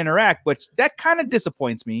never interact. Which that kind of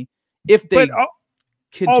disappoints me. If they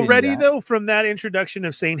already though, from that introduction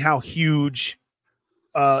of saying how huge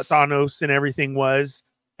Thanos and everything was,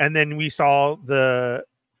 and then we saw the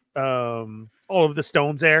all of the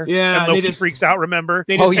stones there. Yeah, and Loki freaks out. Remember?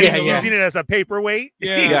 Using it as a paperweight.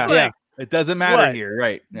 Yeah. It doesn't matter here,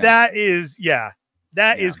 right? Yeah.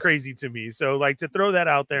 That is crazy to me. So, like, to throw that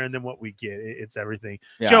out there, and then what we get, it's everything.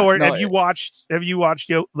 Yeah. Joe, have you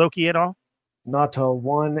watched Loki at all? Not to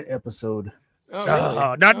one episode.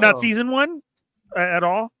 Oh, really? Not season 1 at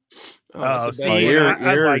all. I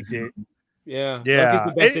liked it. Yeah. Loki's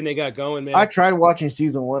the best thing they got going, man. I tried watching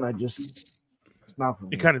season 1. It's not for me.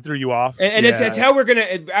 It kind of threw you off. And it's how we're gonna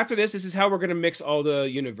after this is how we're gonna mix all the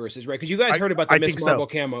universes, right? Because you guys heard about the Miss Marvel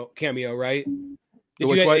cameo, right? Did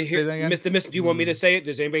you guys hear Miss? Do you want me to say it?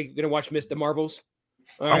 Is anybody gonna watch the Marvels?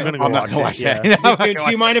 I'm gonna watch it.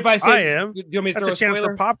 Do you mind if I say? I am. Do you want me to That's throw a chance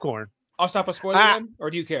for popcorn. I'll stop a spoiler then,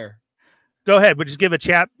 or do you care? Go ahead, but just give a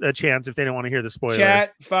chat a chance if they don't want to hear the spoiler.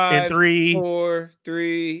 Chat 5, in 3, 4,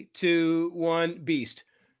 3, 2, 1. Beast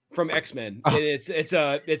from X-Men. It's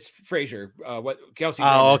Frasier. What Kelsey?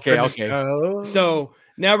 Oh, okay. So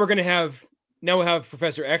now we'll have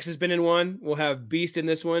Professor X has been in one. We'll have Beast in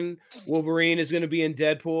this one. Wolverine is going to be in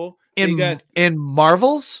Deadpool. In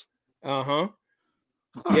Marvels. Yeah.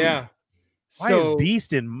 Why is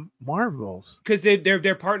Beast in Marvels? Because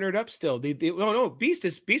they're partnered up still.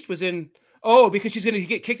 Beast was in. Oh, because she's going to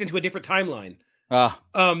get kicked into a different timeline.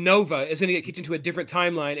 Nova is going to get kicked into a different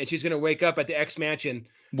timeline, and she's going to wake up at the X Mansion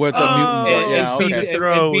with the mutants.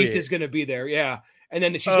 And Beast is going to be there. Yeah, and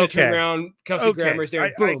then she's going to turn around. Kelsey Grammer's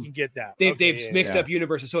there. Boom. I can get that. They've mixed up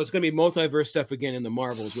universes, so it's going to be multiverse stuff again in the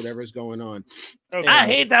Marvels. Whatever's going on. I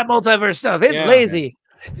hate that multiverse stuff. It's lazy.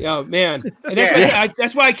 Yeah, man. And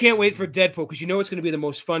that's why I can't wait for Deadpool, because you know it's going to be the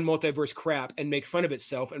most fun multiverse crap and make fun of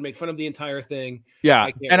itself and make fun of the entire thing. Yeah,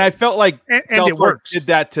 I felt like and it works. Did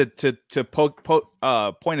that to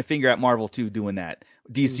point a finger at Marvel too, doing that.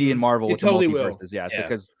 DC and Marvel with totally the will.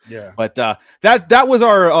 multiverses. But that was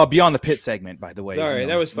our Beyond the Pit segment, by the way. All right,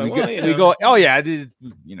 that was fun. We go, oh yeah,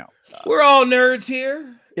 we're all nerds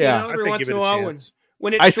here. Yeah, every once in a while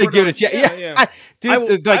when I say give it a chance. Yeah.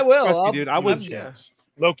 Dude, I will. Me, dude. I was.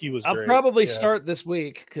 Loki was. I'll great. probably start this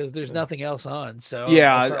week because there's nothing else on. So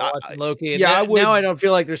yeah, I'll start watching Loki. And now I don't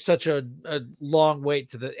feel like there's such a long wait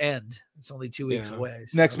to the end. It's only 2 weeks away.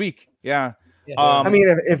 So. Next week. Yeah. I mean,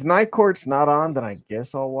 if Night Court's not on, then I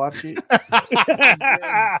guess I'll watch it.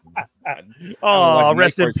 Oh,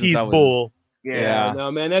 rest in peace, Bull. Yeah,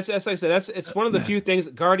 no, man. That's like I said. It's one of the few things.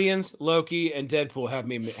 Guardians, Loki, and Deadpool have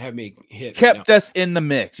me hit. Kept us in the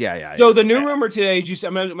mix. Yeah. So the new rumor today.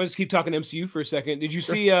 I'm gonna just keep talking MCU for a second. Did you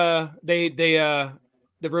see? The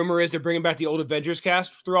rumor is they're bringing back the old Avengers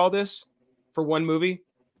cast through all this for one movie.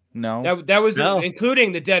 No, that was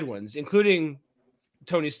including the dead ones, including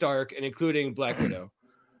Tony Stark and including Black Widow.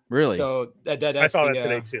 Really? So that's I saw that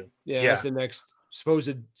today too. Yeah, that's the next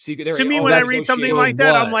supposed secret. To me, when I read something like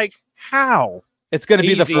that, I'm like, how? It's going to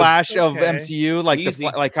be the Flash of MCU,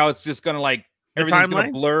 like how it's just going to like everything's going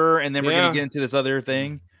to blur, and then we're going to get into this other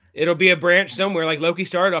thing. It'll be a branch somewhere, like Loki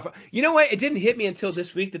started off. You know what? It didn't hit me until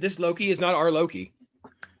this week that this Loki is not our Loki.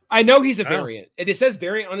 I know he's a variant. It says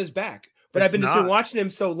variant on his back. But I've been watching him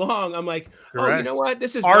so long. I'm like, oh, you know what?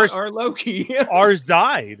 This is not our Loki. Ours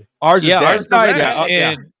died. Ours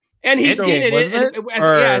died. And he's seen it.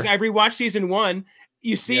 As I rewatched season 1,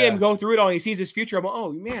 you see him go through it all. And he sees his future. I'm like,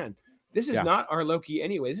 oh man, this is not our Loki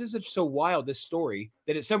anyway. This is so wild, this story,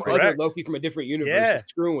 that it's some other Loki from a different universe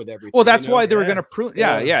screwing with everything. Well, that's why they were going to prune.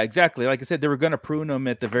 Yeah, exactly. Like I said, they were going to prune him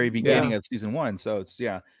at the very beginning of season 1. So it's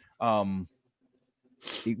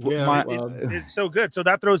it's so good. So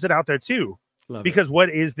that throws it out there too. Because what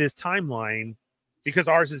is this timeline? Because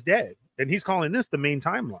ours is dead, and he's calling this the main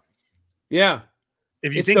timeline. Yeah.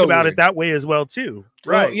 If you think about it that way as well, too.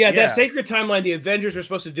 Right. Yeah, that sacred timeline, the Avengers were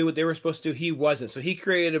supposed to do what they were supposed to do. He wasn't. So he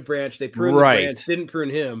created a branch. They pruned the branch, didn't prune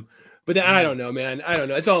him. But then, I don't know, man. I don't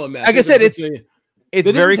know. It's all a mess. Like I said, it's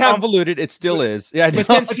very convoluted. It still is. Yeah, but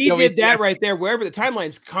since he did that right there, wherever the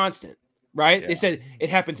timeline's constant, right? They said it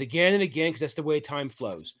happens again and again because that's the way time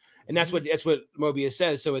flows. And that's what Mobius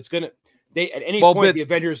says. So it's going to... at any point, the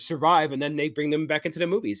Avengers survive, and then they bring them back into the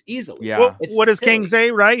movies easily. Yeah. Well, what does King say?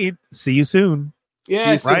 Right? See you soon.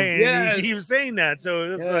 Yes. Right. Yes. He was saying that,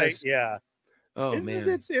 so it's like, Oh man,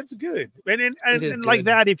 it's good. And like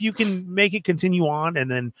that, if you can make it continue on, and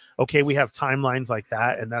then we have timelines like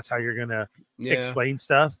that, and that's how you're gonna explain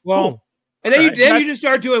stuff. Well, cool. And then you just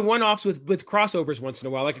start doing one-offs with crossovers once in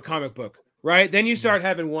a while, like a comic book. Right, then you start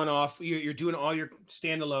having one-off. You're doing all your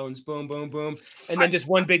standalones, boom, boom, boom, and then just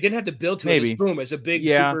one big. Didn't have to build to it. Boom, it's a big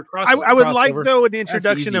super crossover. I would like though an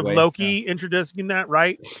introduction of Loki, introducing that,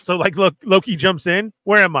 right? So like, Loki jumps in.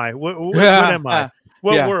 Where am I? What am I?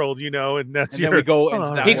 What world? And that's and we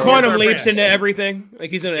go. He quantum leaps into everything. Like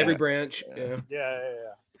he's in every branch. And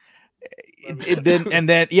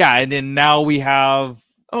then now we have.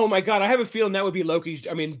 Oh my god! I have a feeling that would be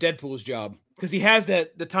Deadpool's job. Because he has the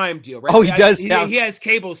time deal, right? Oh, he does. He has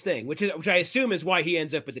Cable's thing, which I assume is why he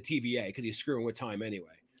ends up at the TVA, because he's screwing with time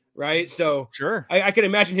anyway, right? So sure, I can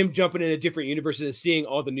imagine him jumping in a different universe and seeing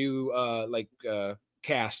all the new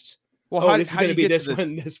casts. Well, this is going to be this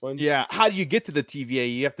one. Yeah, how do you get to the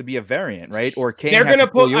TVA? You have to be a variant, right? Or Kang. They're going to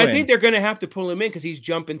pull. I think they're going to have to pull him in because he's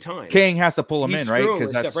jumping time. Kang has to pull him in, right?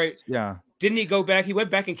 Because that's right. Yeah. Didn't he go back? He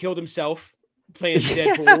went back and killed himself playing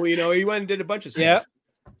Deadpool. He went and did a bunch of stuff. Yeah.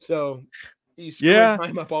 So. He's screwing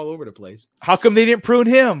time up all over the place. How come they didn't prune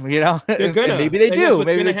him? They're gonna. Maybe they do.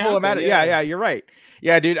 Maybe they pull him out. Yeah, you're right.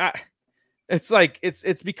 Yeah, dude. It's like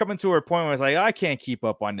it's becoming to a point where it's like I can't keep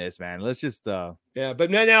up on this, man. Let's just Yeah,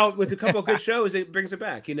 but now with a couple of good shows, it brings it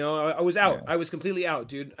back. I was out. I was completely out,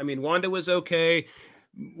 dude. I mean, Wanda was okay.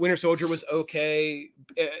 Winter Soldier was okay,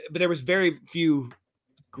 but there was very few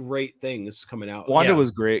great things coming out. Wanda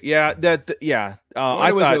was great. Yeah,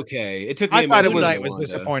 I was okay. It took me. I thought it was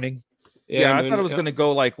disappointing. Yeah, I thought it was going to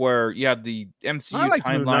go like where you have the MCU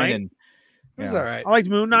timeline, and it was all right. I liked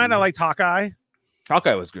Moon Knight. I liked Hawkeye.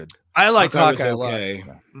 Hawkeye was good. I liked Hawkeye a lot.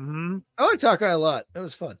 Mm-hmm. I liked Hawkeye a lot. It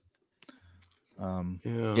was fun. Mando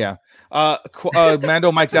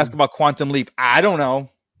Mike's asking about Quantum Leap. I don't know.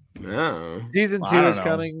 No. Season 2 is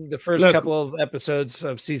coming. The first couple of episodes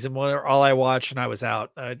of season 1 are all I watched, and I was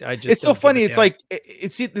out. I just. It's so funny. It's like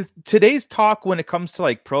today's talk when it comes to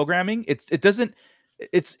like programming.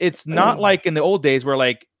 It's not like in the old days where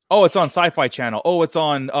like oh, it's on Sci-Fi Channel. Oh, it's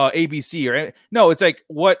on ABC. Or no, it's like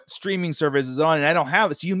what streaming service is on, and I don't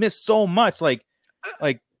have it. So you miss so much. Like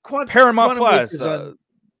Paramount Plus.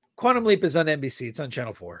 Quantum Leap is on NBC. It's on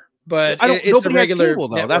Channel 4. But it's nobody a regular has cable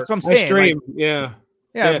though. network. That's what I'm saying. Stream. Like,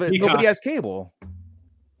 yeah, but nobody has cable.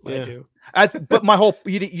 I do. But my whole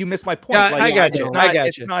you missed my point. Yeah, like, I got you.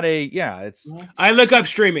 It's not a it's. I look up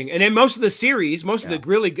streaming, and then most of the series, most of the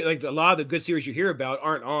really good, like a lot of the good series you hear about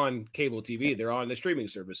aren't on cable TV. They're on the streaming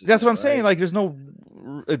services. That's what I'm saying. Like, there's no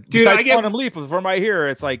dude. I get Quantum Leap from right here.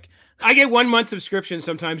 It's like I get 1 month subscription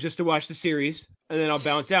sometimes just to watch the series, and then I'll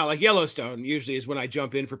bounce out. Like Yellowstone usually is when I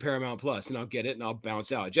jump in for Paramount Plus, and I'll get it and I'll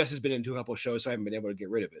bounce out. Jess has been into a couple of shows, so I haven't been able to get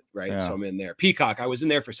rid of it. Right, so I'm in there. Peacock, I was in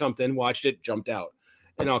there for something, watched it, jumped out.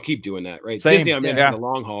 And I'll keep doing that, right? Same. Disney, I'm in for the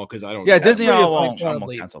long haul because I don't. Yeah, Disney, I won't Quantum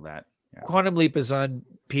cancel that. Yeah. Quantum Leap is on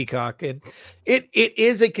Peacock, and it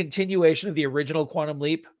is a continuation of the original Quantum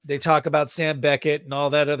Leap. They talk about Sam Beckett and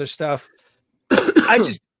all that other stuff. I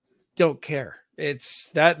just don't care. It's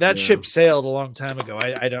that ship sailed a long time ago.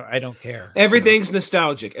 I don't care. Everything's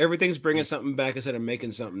nostalgic. Everything's bringing something back instead of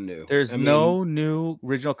making something new. There's no new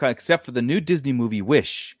original cut except for the new Disney movie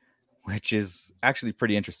Wish, which is actually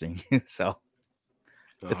pretty interesting. So.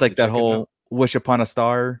 It's like that whole Wish Upon a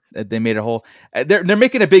Star that they made a whole. They're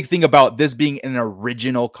making a big thing about this being an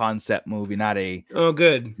original concept movie, not a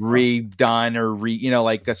redone or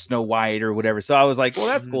like a Snow White or whatever. So I was like, well,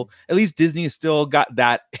 that's cool. At least Disney has still got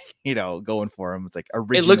that going for them. It's like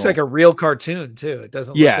original. It looks like a real cartoon too. It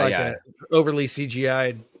doesn't look like a overly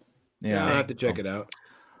CGI'd. Yeah, I have to check it out.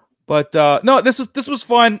 But no, this was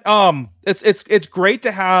fun. It's great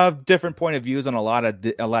to have different point of views on a lot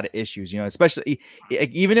of issues, especially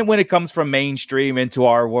even when it comes from mainstream into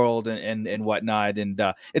our world and whatnot. And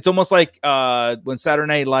it's almost like when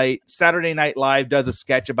Saturday Night Live does a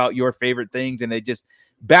sketch about your favorite things, and they just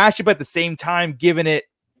bash it, but at the same time giving it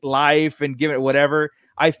life and giving it whatever.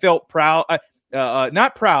 I felt proud.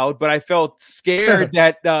 Not proud, but I felt scared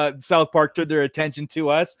that South Park turned their attention to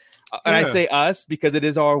us. And I say us because it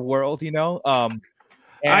is our world,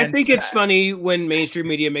 I think it's funny when mainstream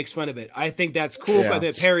media makes fun of it. I think that's cool. But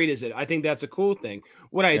it parodies it. I think that's a cool thing.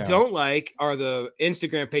 What I don't like are the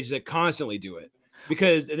Instagram pages that constantly do it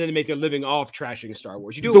because then they make their living off trashing Star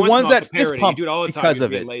Wars. You do the once ones that parody, fist pump you do it all the time because you're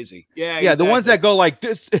of being it. Lazy. Yeah, exactly. The ones that go like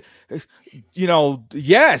this,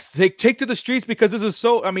 yes, take to the streets because this is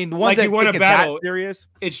so. I mean, the ones like that you want take to it battle, that serious,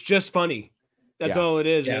 it's just funny. That's all it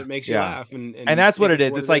is, and it makes you laugh. And that's what it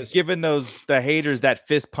is. It's like giving the haters that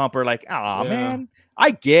fist pumper, like, oh man, I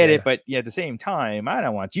get it, but at the same time, I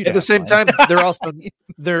don't want you to. At the same time,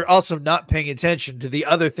 they're also not paying attention to the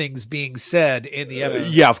other things being said in the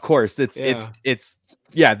episode. Yeah, of course. That's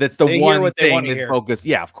the one thing that's focused.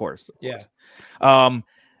 Yeah, of course. Yeah,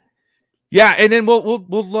 and then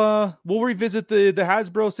we'll revisit the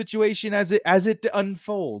Hasbro situation as it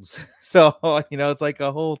unfolds. So it's like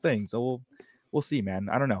a whole thing. So we'll see, man.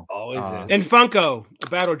 I don't know. Always is. And Funko, a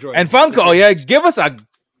battle droid. And Funko,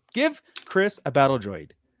 give Chris a battle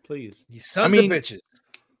droid, please. You son of bitches.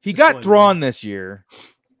 He got Thrawn this year.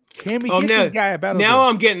 Can we get this guy a battle droid? Now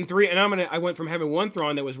I'm getting 3, and I went from having 1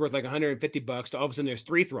 Thrawn that was worth like $150 to all of a sudden there's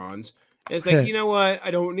 3 Throns. And it's like, you know what? I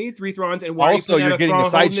don't need 3 Throns. And why also you're getting the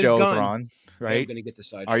sideshow Thrawn, right? Yeah, I'm gonna get the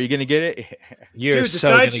sideshow. Are you gonna get it?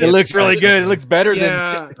 It looks really good. It looks better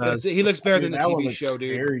than he looks better than the TV show,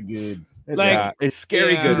 dude. Very good. Like it's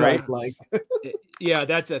scary good, right?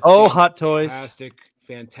 That's a Hot Toys.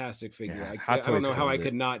 Fantastic figure. I don't know how I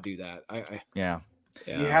could not do that. You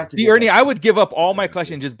have to. See, Ernie, I would give up all my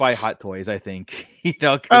collection and just buy Hot Toys. I think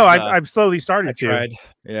I've slowly started to. Tried.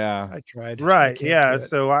 Yeah, I tried. Right. Yeah.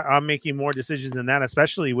 So I'm making more decisions than that,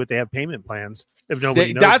 especially with they have payment plans. If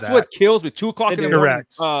nobody knows that's what kills me. 2 o'clock in the morning.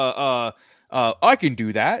 Correct. I can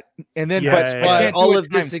do that, and then but all of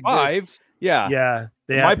this exists. 5. Yeah.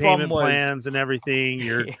 They have payment plans and everything.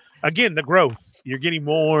 You're again the growth. You're getting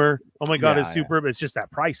more. Oh my God, it's super. But it's just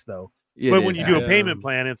that price though. But when you do a payment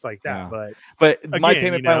plan, it's like that. But again, my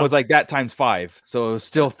payment plan was like that times 5, so it was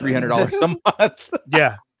still $300 a month.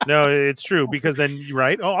 Yeah, no, it's true because then you're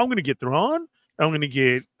right. Oh, I'm going to get Thrawn. I'm going to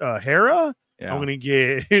get Hera. I'm going to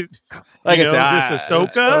get like I said, this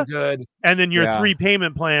Ahsoka. So good. And then your 3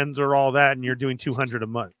 payment plans are all that, and you're doing $200 a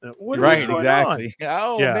month. Right, exactly.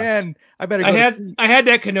 On? Man, I better. I had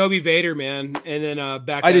that Kenobi Vader, man, and then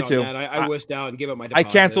back. I did too. I wussed out and gave up my deposit.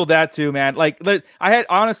 I canceled that too, man. Like I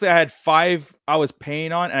had 5 I was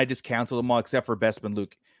paying on, and I just canceled them all except for Bespin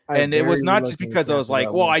Luke. And it was not just because I was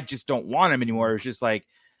like, well, I just don't want him anymore. It was just like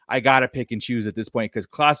I gotta pick and choose at this point because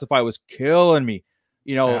Classify was killing me.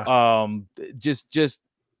 Just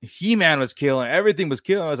He-Man was killing, everything was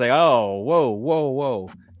killing. I was like, oh, whoa.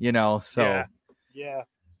 So yeah.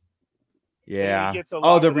 Yeah. Gets a Oh,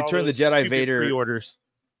 lot the with all Return of the those Jedi stupid Vader. pre-orders.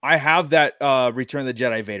 I have that Return of the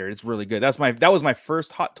Jedi Vader. It's really good. That was my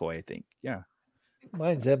first hot toy, I think. Yeah.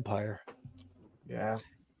 Mine's Empire. Yeah.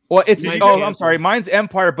 Well, it's Mine's I'm Empire. sorry, mine's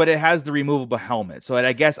Empire, but it has the removable helmet. So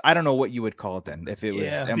I guess I don't know what you would call it then. If it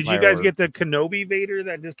was Empire. Did you guys or... get the Kenobi Vader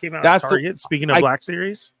that just came out That's at Target? Speaking of Black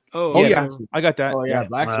Series. Oh yeah, I got that. Oh yeah,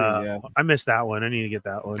 Black Series. Yeah, I missed that one. I need to get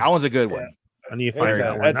that one. That one's a good one. I need to find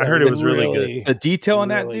that one. That's I heard it was really good. The detail on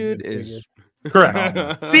that really dude good is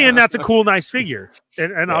Correct. See, and that's a cool, nice figure,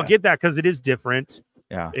 and I'll get that because it is different.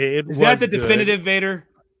 Yeah, is that the definitive Vader?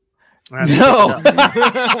 No,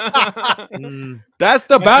 that's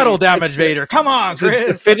the battle damage Vader. Come on,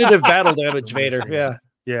 Chris. Definitive battle damage Vader. Yeah,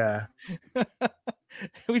 yeah.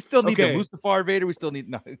 We still need the Mustafar Vader. We still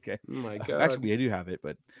need okay. Oh my god. Actually, I do have it,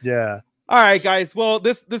 but yeah. All right, guys. Well,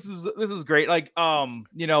 this is great. Like,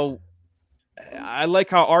 you know, I like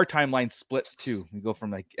how our timeline splits too. We go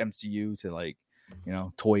from like MCU to like, you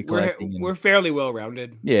know, toy collecting. We're fairly well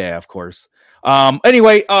rounded. Yeah, of course.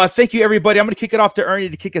 Anyway, thank you everybody. I'm gonna kick it off to Ernie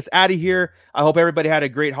to kick us out of here. I hope everybody had a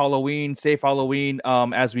great Halloween, safe Halloween.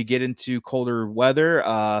 As we get into colder weather,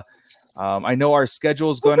 I know our schedule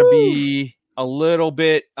is going to be a little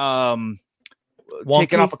bit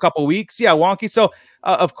taking off a couple weeks. Yeah, wonky. So,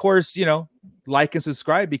 of course, you know, like and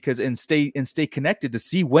subscribe because and stay connected to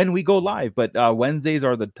see when we go live. But Wednesdays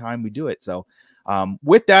are the time we do it. So,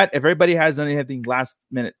 with that, if everybody has anything last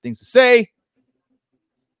minute things to say,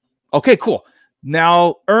 okay, cool.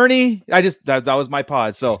 Now, Ernie, that was my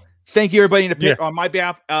pause. So, thank you everybody on my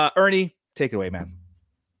behalf. Ernie, take it away, man.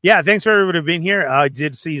 Yeah, thanks for everybody being here. I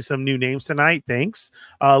did see some new names tonight. Thanks.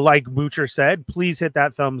 Like Butcher said, please hit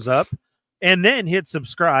that thumbs up and then hit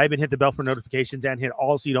subscribe and hit the bell for notifications and hit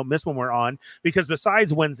all so you don't miss when we're on. Because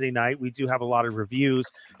besides Wednesday night, we do have a lot of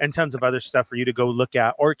reviews and tons of other stuff for you to go look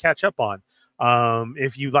at or catch up on.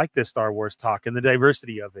 If you like this Star Wars talk and the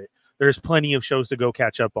diversity of it, there's plenty of shows to go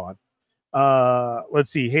catch up on. Let's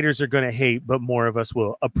see. Haters are going to hate, but more of us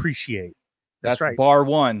will appreciate. That's right. Bar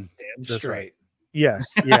one. Damn straight. Right. Yes,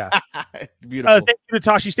 yeah. Beautiful. Thank you to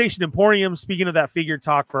Tashi Station Emporium. Speaking of that figure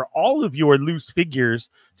talk, for all of your loose figures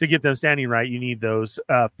to get them standing right, you need those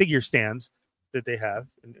figure stands that they have.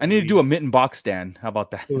 I need to do a mitten box stand. How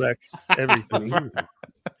about that? Collects everything.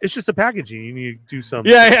 It's just the packaging. You need to do some.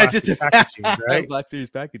 Just the packaging, right? Black Series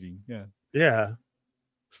packaging. Yeah, yeah.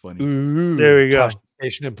 It's funny. Ooh, there we go. Tashi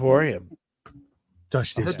Station Emporium.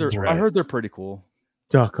 Tashi Station Emporium. I heard they're pretty cool.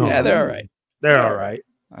 .com. Yeah, they're all right. They're all right.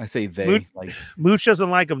 I say they. Mooch doesn't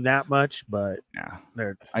like them that much, but yeah,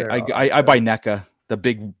 they're I buy NECA, the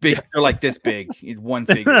big. They're like this big. One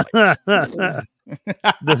figure.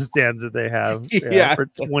 Those stands that they have, for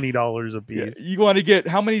 $20 a piece. Yeah. You want to get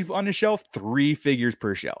how many on the shelf? 3 figures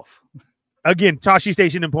per shelf. Again, Tashi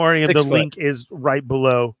Station Emporium. 6 the foot. link is right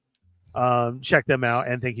below. Check them out,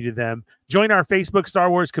 and thank you to them. Join our Facebook Star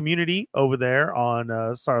Wars community over there on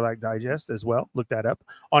Sarlacc Digest as well. Look that up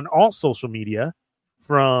on all social media.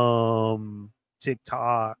 From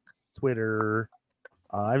TikTok, Twitter.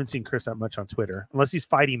 I haven't seen Chris that much on Twitter, unless he's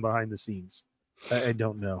fighting behind the scenes. I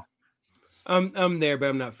don't know. I'm there, but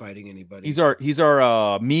I'm not fighting anybody. He's our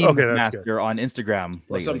meme master good. on Instagram.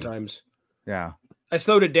 Well, sometimes. Yeah. I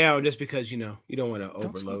slowed it down just because, you know, you don't want to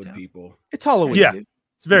overload people. It's Halloween. Yeah, dude.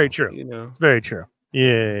 it's very true. You know, it's very true.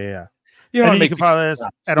 Yeah. You know, you can follow us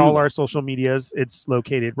at all our social medias. It's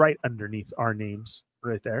located right underneath our names,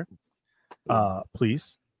 right there.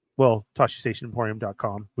 Please. Well,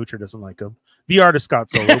 TashiStationEmporium.com. Butcher doesn't like them. The Artist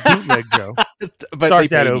Scott Solo, Bootleg Joe.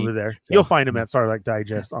 Start that over there. So. You'll find him at Sarlacc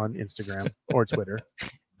Digest on Instagram or Twitter.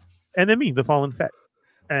 And then me, the Fallen Fett.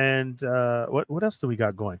 And what else do we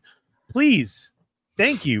got going? Please,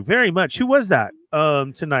 thank you very much. Who was that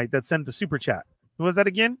tonight that sent the super chat? Who was that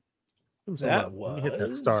again? That was... Let me hit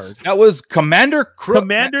that star. That was Commander Crook.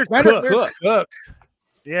 Commander Cook.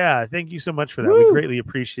 Yeah, thank you so much for that. We greatly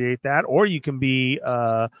appreciate that. Or you can be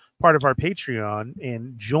part of our Patreon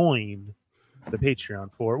and join the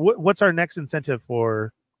Patreon for what's our next incentive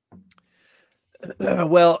for?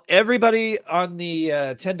 Well, everybody on the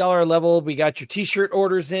 $10 level, we got your t-shirt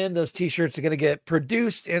orders in. Those t-shirts are going to get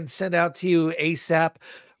produced and sent out to you ASAP.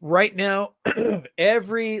 Right now,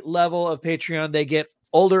 every level of Patreon, they get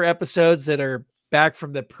older episodes that are back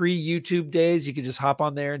from the pre-YouTube days. You can just hop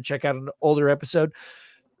on there and check out an older episode.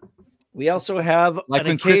 We also have like an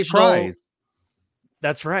when occasional... Chris cries.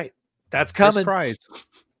 That's right. That's coming.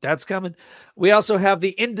 That's coming. We also have the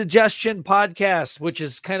Indigestion podcast, which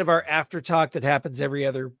is kind of our after talk that happens every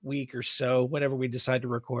other week or so whenever we decide to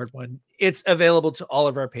record one. It's available to all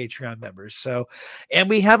of our Patreon members. So, and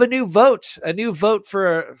we have a new vote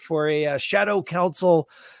for a Shadow Council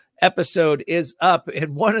episode is up,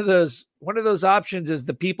 and one of those options is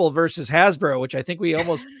the people versus Hasbro, which I think we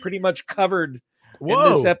almost pretty much covered in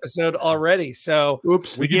this episode already. So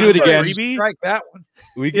oops, we can do it again. Strike that one.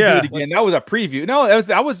 We can do it again. That was a preview. No,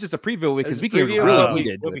 that was just a preview because we can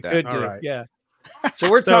really what we could do. Right. Yeah. So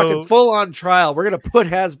we're talking full on trial. We're gonna put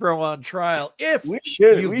Hasbro on trial if we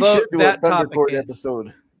should do that a Thunder Court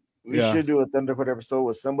episode. We should do a Thunder Court episode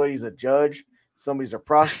where somebody's a judge, somebody's a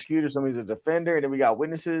prosecutor, somebody's a defender, and then we got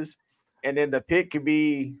witnesses, and then the pit could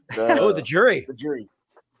be the jury. The jury.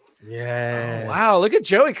 Yeah. Oh, wow, look at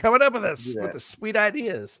Joey coming up with the sweet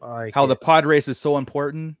ideas. How the pod race is so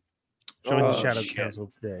important. Join the Shadow Council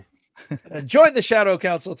today. Join the Shadow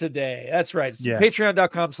Council today. That's right. Yeah.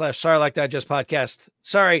 Patreon.com/Sarlacc Digest Podcast.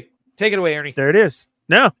 Sorry. Take it away, Ernie. There it is.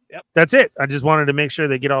 No, that's it. I just wanted to make sure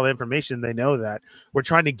they get all the information. They know that we're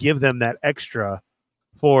trying to give them that extra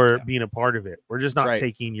for being a part of it. We're just not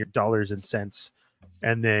taking your dollars and cents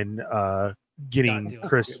and then getting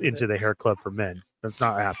Chris into the hair club for men. That's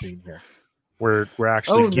not happening here. We're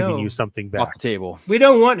actually giving you something back. Off the table. We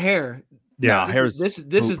don't want hair. Yeah, hair is this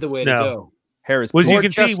is the way to go. Hair is well, you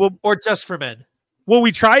can see, or just for men. Well,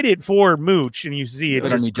 we tried it for Mooch, and you see it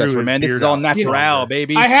just for men. This is all natural,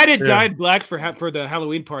 baby. I had it dyed black for the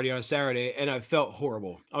Halloween party on Saturday, and I felt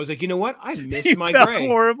horrible. I was like, you know what? I miss my gray.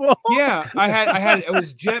 Horrible. Yeah, I had it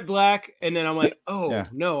was jet black, and then I'm like,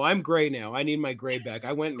 no, I'm gray now. I need my gray back.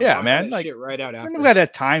 I went and shit right out after. We got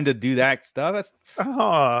that time to do that stuff. That's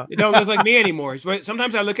it don't look like me anymore.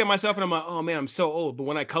 Sometimes I look at myself and I'm like, oh man, I'm so old. But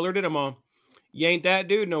when I colored it, I'm all, you ain't that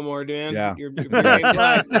dude no more, man. Yeah. You're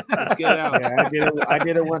black. Let's get it out. Yeah, I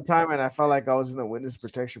did it one time, and I felt like I was in the witness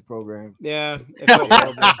protection program. Yeah, it felt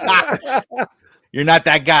horrible. You're not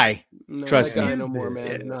that guy. No, Trust that me. guy no more,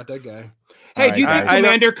 man. Not that guy. Hey, do you think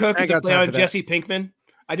Commander Cook is a play on Jesse Pinkman?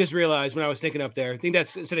 I just realized when I was thinking up there. I think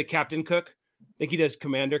that's instead of Captain Cook. I think he does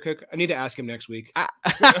Commander Cook. I need to ask him next week. I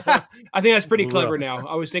think that's pretty clever now.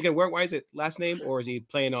 I was thinking, why is it last name, or is he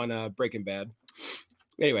playing on Breaking Bad?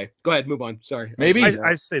 Anyway, go ahead, move on. Sorry. Maybe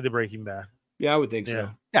I say the Breaking Bad. Yeah, I would think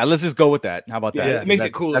so. Yeah, let's just go with that. How about that? Yeah, it makes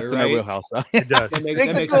it cooler. That's right? in our wheelhouse. Huh? It does.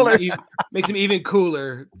 Makes it cooler. Makes him even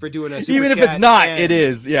cooler for doing a even if it's not. It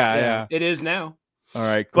is. Yeah. It is now. All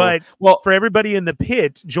right. Cool. But for everybody in the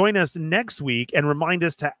pit, join us next week and remind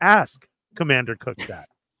us to ask Commander Cook that,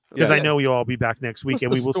 because I know you'll all be back next week. What's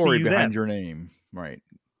and we will see you behind then. your name, right?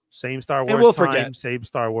 Same Star Wars and we'll time, forget. same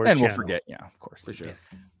Star Wars, and channel. we'll forget. Yeah, of course, for sure.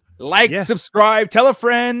 Yeah. Subscribe, tell a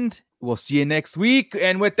friend. We'll see you next week.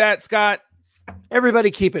 And with that, Scott,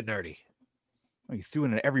 everybody keep it nerdy. Oh, you threw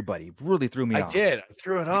in everybody. Really threw me off. I did. I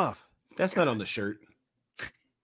threw it off. That's not on the shirt.